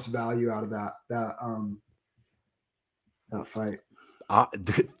build the most value out of that fight.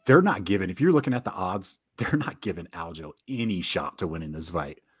 They're not giving, if you're looking at the odds, they're not giving Aljo any shot to winning this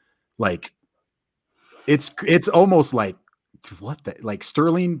fight. Like it's almost like like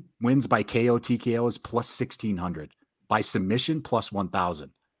Sterling wins by KO TKO is plus 1,600, by submission plus 1,000,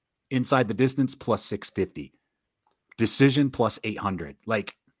 inside the distance plus 650, decision plus 800.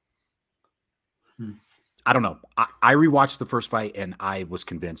 Like, I don't know. I rewatched the first fight and I was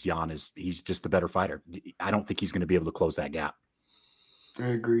convinced he's just the better fighter. I don't think he's going to be able to close that gap. I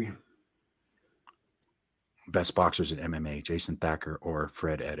agree. Best boxers in MMA, Jason Thacker or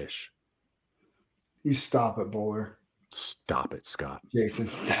Fred Edish? You stop it, Bowler. Stop it, Scott. Jason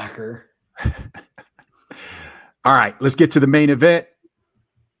Thacker. All right, let's get to the main event.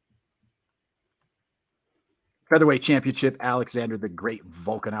 Featherweight Championship, Alexander the Great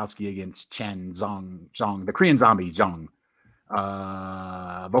Volkanovski against Chan Zhong, the Korean Zombie Zhong.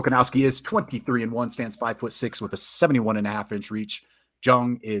 Volkanovski is 23-1, stands 5'6" with a 71.5-inch reach.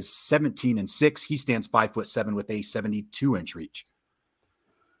 Zhong is 17-6. He stands 5'7" with a 72-inch reach.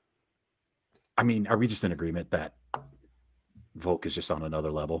 I mean, are we just in agreement that Volk is just on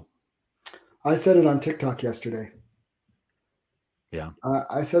another level? I said it on TikTok yesterday. Yeah.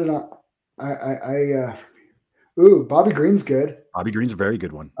 I said it on. Ooh, Bobby Green's good. Bobby Green's a very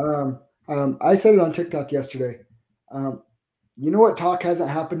good one. I said it on TikTok yesterday. You know what talk hasn't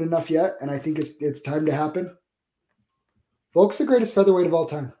happened enough yet, and I think it's time to happen? Volk's the greatest featherweight of all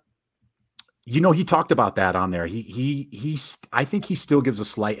time. You know, he talked about that on there. I think he still gives a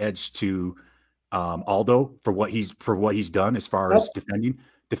slight edge to Aldo for what he's done as far as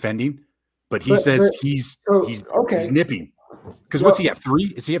defending. But he says he's nipping. Because what's he have?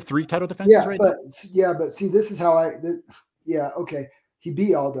 3? Does he have 3 title defenses right now? But see, this is how okay. He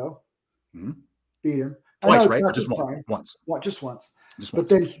beat Aldo. Mm-hmm. Beat him. Twice, right? Or just once? Just once. But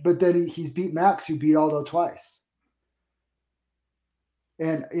then he's beat Max, who beat Aldo twice.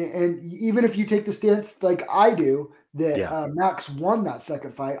 And even if you take the stance like I do, that Max won that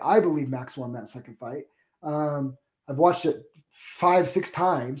second fight, I believe Max won that second fight. I've watched it 5-6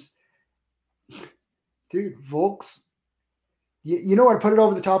 times. Dude, Volk's. You know what put it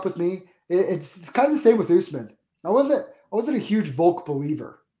over the top with me? It's kind of the same with Usman. I wasn't a huge Volk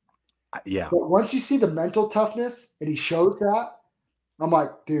believer. Yeah. But once you see the mental toughness and he shows that, I'm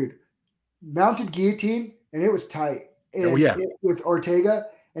like, dude, mounted guillotine, and it was tight. And with Ortega,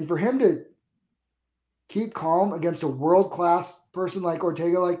 and for him to keep calm against a world-class person like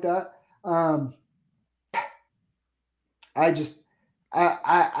Ortega like that, I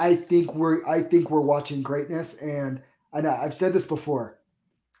think we're watching greatness. And I've said this before.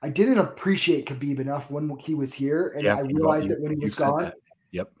 I didn't appreciate Khabib enough when he was here, and I realized it when he was gone.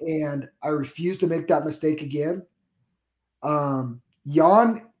 Yep. And I refuse to make that mistake again.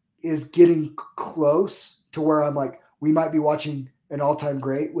 Jan is getting close to where I'm like, we might be watching an all-time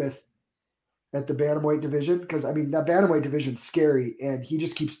great at the bantamweight division, because I mean that bantamweight division's scary, and he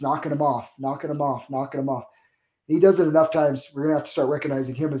just keeps knocking him off. He does it enough times. We're gonna have to start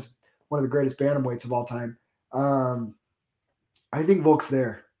recognizing him as one of the greatest bantamweights of all time. I think Volk's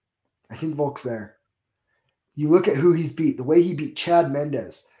there. You look at who he's beat, the way he beat Chad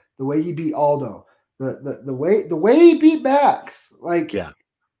Mendes, the way he beat Aldo, the way he beat Max, the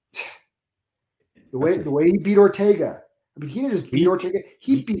way he beat Ortega. I mean, he didn't just beat Ortega;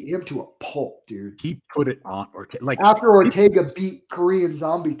 he beat him to a pulp, dude. He put it on Ortega. After Ortega beat Korean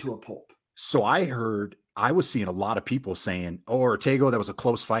Zombie to a pulp. So I was seeing a lot of people saying, "Oh, Ortega, that was a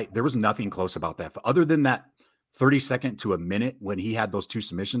close fight." There was nothing close about that, other than that 30-second to a minute when he had those 2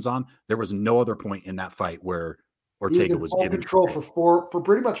 submissions on. There was no other point in that fight where Ortega was given control for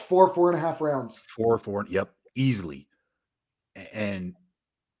pretty much 4.5 rounds. 4, yep, easily. And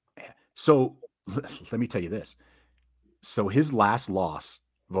so let me tell you this. So his last loss,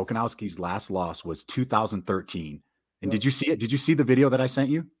 Volkanovski's last loss, was 2013. And did you see it? Did you see the video that I sent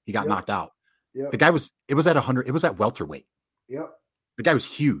you? He got knocked out. Yep. The guy it was at 100. It was at welterweight. Yep. The guy was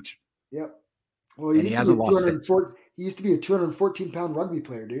huge. Yep. Well, he hasn't lost since. He used to be a 214-pound rugby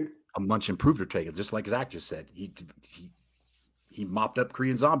player, dude. A much improved Ortega, just like Zach just said. He mopped up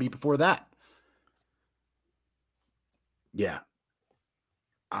Korean Zombie before that. Yeah.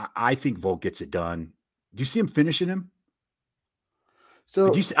 I think Volk gets it done. Do you see him finishing him?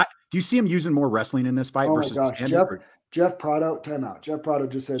 So Do you see him using more wrestling in this fight oh my versus gosh, stand-up? Jeff Prado, timeout. Jeff Prado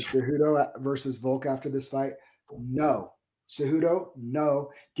just said Cejudo versus Volk after this fight. No. Cejudo, no.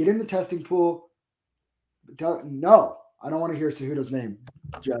 Get in the testing pool. No. I don't want to hear Cejudo's name,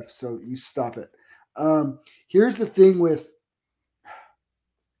 Jeff, so you stop it. Here's the thing with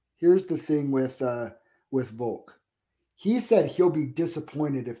Volk. He said he'll be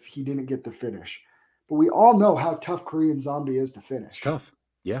disappointed if he didn't get the finish. But we all know how tough Korean Zombie is to finish. It's tough.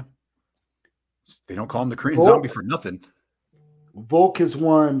 Yeah. They don't call him the Korean Zombie for nothing. Volk has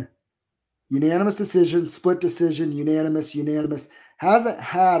won unanimous decision, split decision, unanimous. Hasn't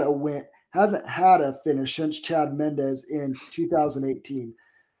had a finish since Chad Mendes in 2018.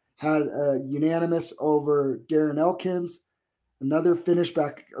 Had a unanimous over Darren Elkins. Another finish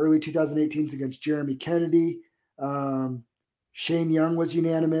back early 2018 against Jeremy Kennedy. Shane Young was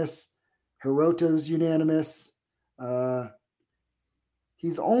unanimous. Hirota was unanimous.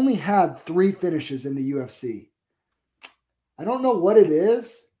 He's only had 3 finishes in the UFC. I don't know what it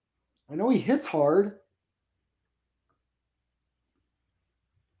is. I know he hits hard.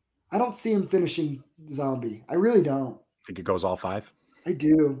 I don't see him finishing Zombie. I really don't. Think it goes all 5? I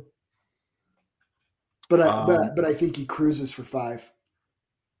do. But I think he cruises for 5.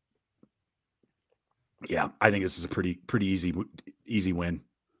 Yeah, I think this is a pretty easy win.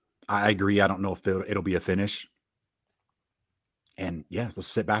 I agree. I don't know if it'll be a finish. And yeah, let's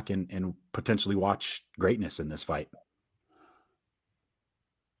sit back and potentially watch greatness in this fight.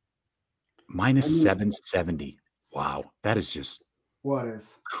 Minus 770. Wow, that is just what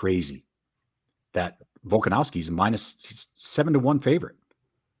is crazy. That Volkanovski's he's 7-1 favorite.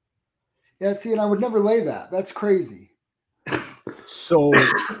 Yeah, see, and I would never lay that. That's crazy. So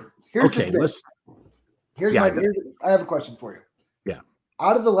okay, I have a question for you. Yeah.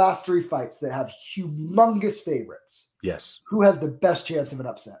 Out of the last 3 fights that have humongous favorites, yes, who has the best chance of an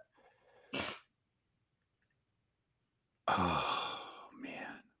upset? Oh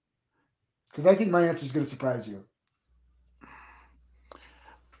man, because I think my answer is going to surprise you.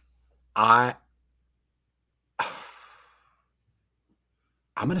 I'm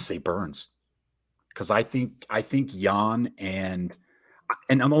going to say Burns because I think Jan and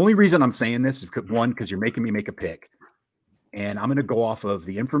the only reason I'm saying this is because you're making me make a pick, and I'm going to go off of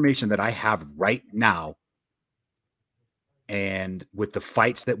the information that I have right now, and with the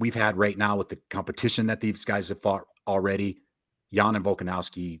fights that we've had right now, with the competition that these guys have fought already, Jan and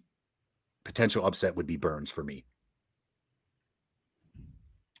Volkanovski, potential upset would be Burns for me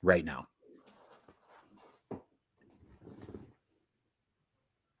right now.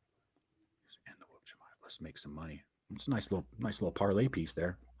 Let's make some money. It's a nice little parlay piece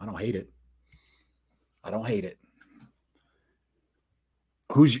there. I don't hate it.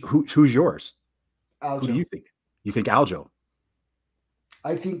 Who's yours? Aljo. Who do you think? You think Aljo?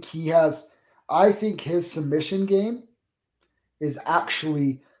 I think his submission game is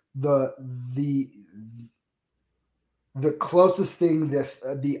actually the closest thing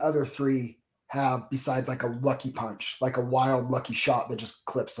that the other 3 have, besides like a lucky punch, like a wild lucky shot that just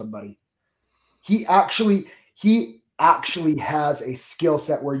clips somebody. He actually has a skill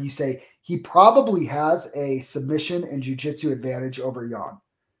set where you say he probably has a submission and jiu-jitsu advantage over Jan.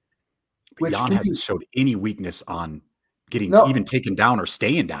 Jan hasn't showed any weakness on getting even taken down or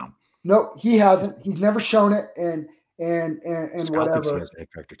staying down. No, he hasn't. He's never shown it, and Scott whatever. Thinks he has the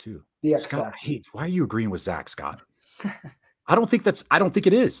X factor too. The X Scott, why are you agreeing with Zach, Scott? I don't think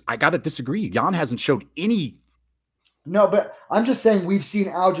it is. I gotta disagree. Jan hasn't showed any. No, but I'm just saying we've seen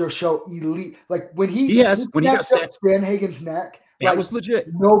Aljo show elite. Like when he got Sandhagen's neck, that was legit.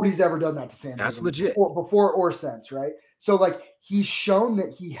 Nobody's ever done that to Sandhagen. That's legit. Before or since, right? So like he's shown that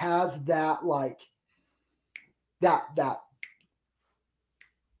he has that like that.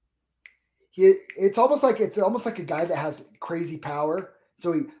 It's almost like a guy that has crazy power.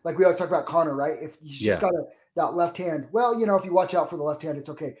 So he, like we always talk about Conor, right? If he's just got that left hand, well, if you watch out for the left hand, it's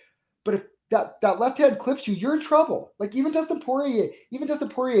okay. But if that left hand clips you, you're in trouble. Like even Dustin Poirier,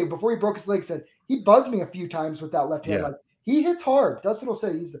 before he broke his leg, said he buzzed me a few times with that left hand. Like he hits hard. Dustin will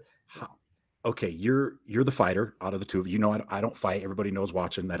say he's. Okay, you're the fighter out of the two of you. I don't fight. Everybody knows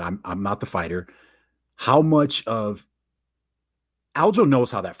watching that I'm not the fighter. How much of Aljo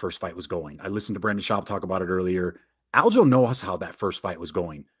knows how that first fight was going? I listened to Brendan Schaub talk about it earlier. Aljo knows how that first fight was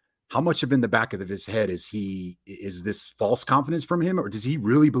going. How much of in the back of his head is this false confidence from him, or does he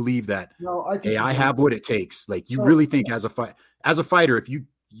really believe that? No, I think I have what it takes. Like you really think as a fighter, if you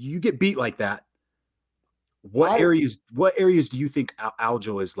get beat like that, what areas do you think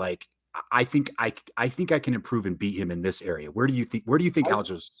Aljo is like? I think I think I can improve and beat him in this area. Where do you think I,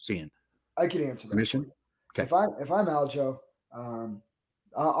 Aljo's seeing? I can answer that for Submission? you. Okay. If I'm Aljo, I'll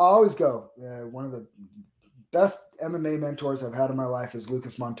always go. One of the best MMA mentors I've had in my life is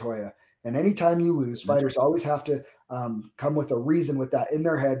Lucas Montoya. And anytime you lose, fighters always have to come with a reason with that in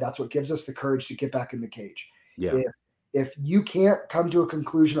their head. That's what gives us the courage to get back in the cage. Yeah. If you can't come to a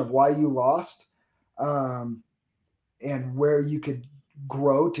conclusion of why you lost and where you could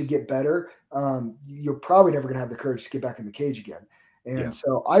grow to get better, you're probably never going to have the courage to get back in the cage again. And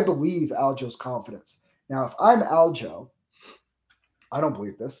so I believe Aljo's confidence. Now, if I'm Aljo, I don't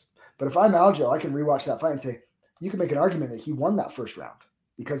believe this, but if I'm Aljo, I can rewatch that fight and say, you can make an argument that he won that first round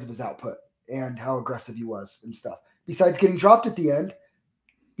because of his output and how aggressive he was and stuff. Besides getting dropped at the end,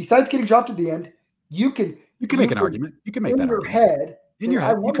 you can make an argument. You can make that argument. In your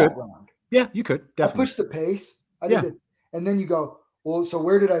head, you could. Round. Yeah, you could definitely. I pushed the pace. I did it. And then you go, well, so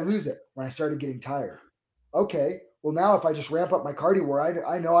where did I lose it? When I started getting tired. Okay. Well, now if I just ramp up my cardio where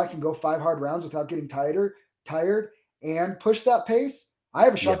I know I can go 5 hard rounds without getting tired and push that pace, I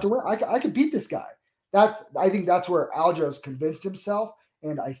have a shot to win. I could beat this guy. I think that's where Aljo's convinced himself.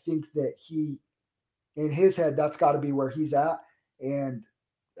 And I think that in his head, that's got to be where he's at. And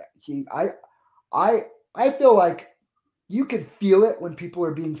I feel like you can feel it when people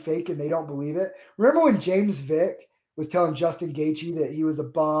are being fake and they don't believe it. Remember when James Vick was telling Justin Gaethje that he was a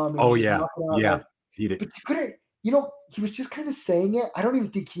bum? Oh yeah. He did. But you couldn't, he was just kind of saying it. I don't even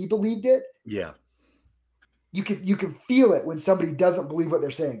think he believed it. Yeah. You can feel it when somebody doesn't believe what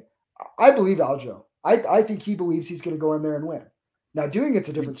they're saying. I believe Aljo. I think he believes he's going to go in there and win. Now doing it's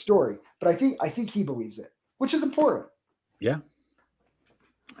a different story, but I think he believes it, which is important. Yeah.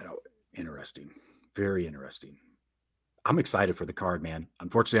 I know. Interesting. Very interesting. I'm excited for the card, man.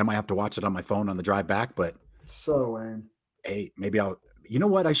 Unfortunately, I might have to watch it on my phone on the drive back, but so lame. Hey, maybe you know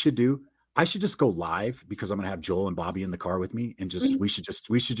what I should do? I should just go live because I'm going to have Joel and Bobby in the car with me and we should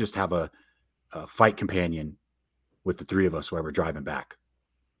just have a fight companion with the three of us while we're driving back.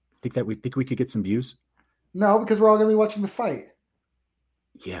 Think we could get some views? No, because we're all going to be watching the fight.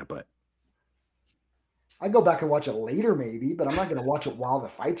 Yeah, but I go back and watch it later maybe, but I'm not going to watch it while the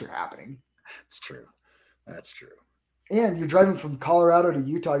fights are happening. That's true. And you're driving from Colorado to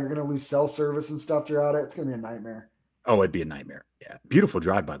Utah. You're going to lose cell service and stuff throughout it. It's going to be a nightmare. Oh, it'd be a nightmare. Yeah. Beautiful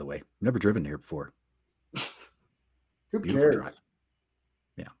drive, by the way. Never driven here before. Who cares? Drive.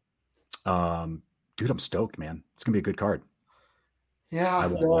 Yeah. Dude, I'm stoked, man. It's going to be a good card. Yeah. I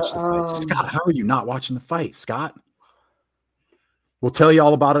won't watch the fight. Scott, how are you not watching the fight, Scott? We'll tell you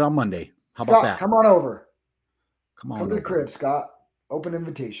all about it on Monday. How about that? Come on over. Come to the crib, Scott. Open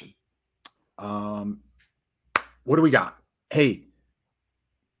invitation. What do we got? Hey,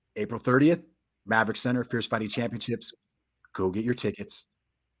 April 30th, Maverick Center, Fierce Fighting Championships. Go get your tickets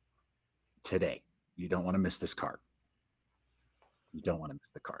today. You don't want to miss this card. You don't want to miss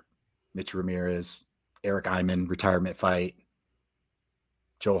the card. Mitch Ramirez, Eric Eyman, retirement fight.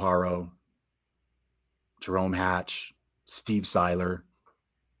 Joe Haro, Jerome Hatch, Steve Seiler.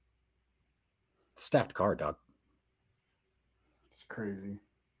 Stacked card, dog. It's crazy.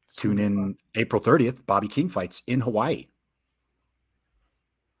 Tune in April 30th. Bobby King fights in Hawaii.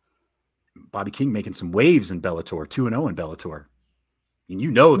 Bobby King making some waves in Bellator, 2-0 in Bellator.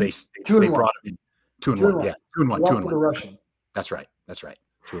 And they brought him in 2-1. Yeah, 2-1. Lost to the Russian. That's right.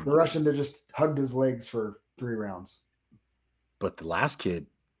 The Russian that just hugged his legs for 3 rounds. But the last kid,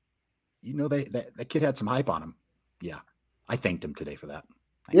 that kid had some hype on him. Yeah. I thanked him today for that.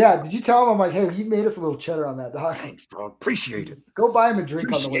 Did you tell him? I'm like, hey, you made us a little cheddar on that, dog. Thanks, dog. Appreciate it. Go buy him a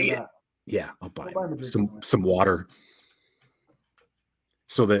drink on the way back. Yeah, I'll buy him some water.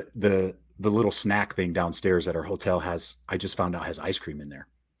 So the little snack thing downstairs at our hotel I just found out has ice cream in there.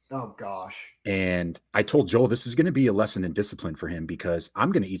 Oh gosh. And I told Joel this is going to be a lesson in discipline for him because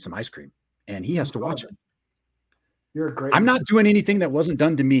I'm going to eat some ice cream and he has to watch it. You're a great. I'm not doing anything that wasn't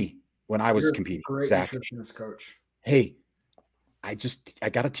done to me when I was competing. Great nutritionist coach. Hey, I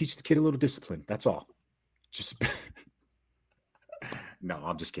got to teach the kid a little discipline. That's all. No,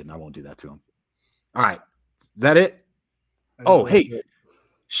 I'm just kidding. I won't do that to him. All right. Is that it? Hey,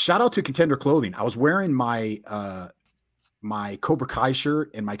 shout out to Contender Clothing. I was wearing my Cobra Kai shirt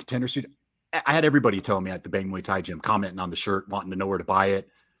and my Contender suit. I had everybody telling me at the Bang Muay Thai gym, commenting on the shirt, wanting to know where to buy it.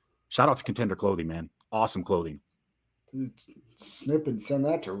 Shout out to Contender Clothing, man. Awesome clothing. Dude, snip and send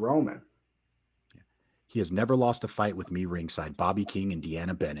that to Roman. He has never lost a fight with me ringside. Bobby King and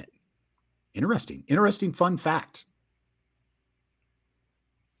Deanna Bennett. Interesting fun fact.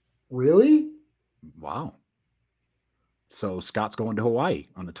 Really? Wow. So Scott's going to Hawaii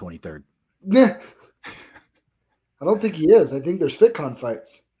on the 23rd. Yeah. I don't think he is. I think there's FitCon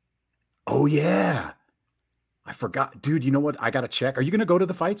fights. Oh yeah. I forgot. Dude, you know what? I gotta check. Are you gonna go to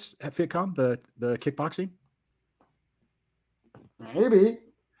the fights at FitCom, the kickboxing? Maybe.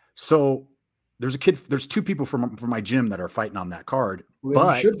 So there's two people from my gym that are fighting on that card. Well, then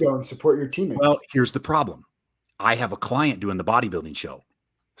you But should go and support your well, teammates. here's the problem. I have a client doing the bodybuilding show.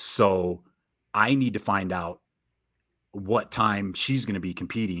 So I need to find out what time she's going to be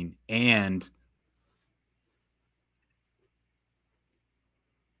competing. And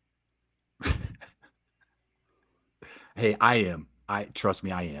hey, I am. Trust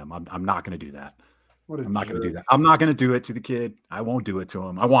me, I am. I'm not going to do that. I'm not going to do that. I'm not going to do it to the kid. I won't do it to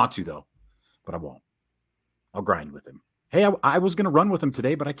him. I want to though, but I won't. I'll grind with him. Hey, I was going to run with him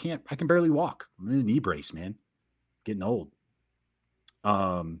today, but I can't. I can barely walk. I'm in a knee brace, man. Getting old.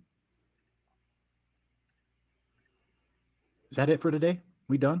 Is that it for today?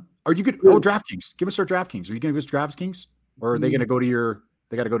 We done? Are you good? Oh, DraftKings. Give us our DraftKings. Are you going to give us DraftKings, or are they going to go to your?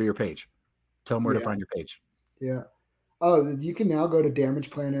 They got to go to your page. Tell them where to find your page. Yeah. Oh, you can now go to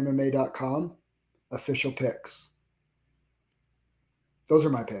damageplanmma.com. Official picks. Those are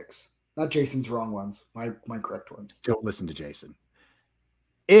my picks, not Jason's wrong ones. My correct ones. Don't listen to Jason.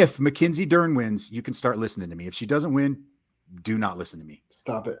 If Mackenzie Dern wins, you can start listening to me. If she doesn't win, do not listen to me.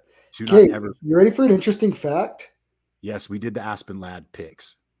 Stop it. Okay, you ready for an interesting fact? Yes, we did the Aspen Lad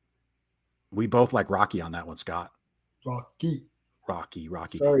picks. We both like Rocky on that one, Scott. Rocky.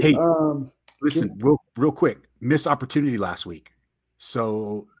 Sorry. Hey, listen, real quick. Missed opportunity last week.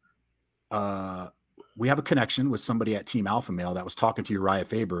 So we have a connection with somebody at Team Alpha Male that was talking to Uriah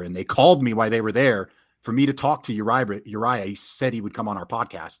Faber, and they called me while they were there for me to talk to Uriah. He said he would come on our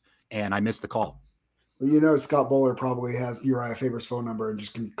podcast, and I missed the call. Well, Scott Bowler probably has Uriah Faber's phone number and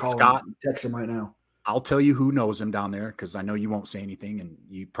just can call him and text him right now. I'll tell you who knows him down there because I know you won't say anything, and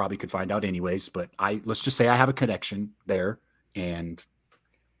you probably could find out anyways. But let's just say I have a connection there, and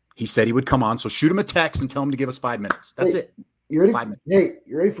he said he would come on. So shoot him a text and tell him to give us 5 minutes. That's it. You ready? Hey,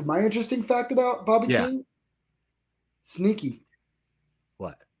 you ready for my interesting fact about Bobby King? Sneaky.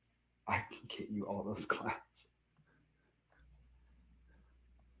 What? I can get you all those clowns.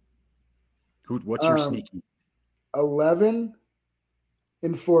 What's your sneaky? 11-4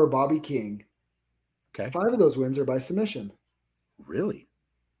 Bobby King. Okay. 5 of those wins are by submission. Really?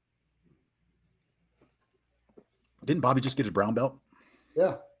 Didn't Bobby just get his brown belt?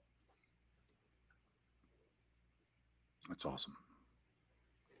 Yeah. That's awesome.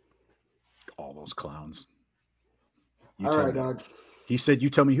 All those clowns. All right, dog. He said, you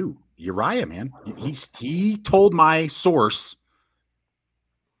tell me who. Uriah, man. He told my source,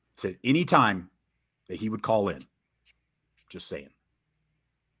 said anytime that he would call in. Just saying.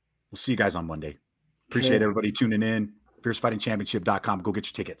 We'll see you guys on Monday. Appreciate everybody tuning in. FierceFightingChampionship.com. Go get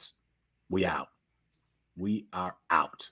your tickets. We out. We are out.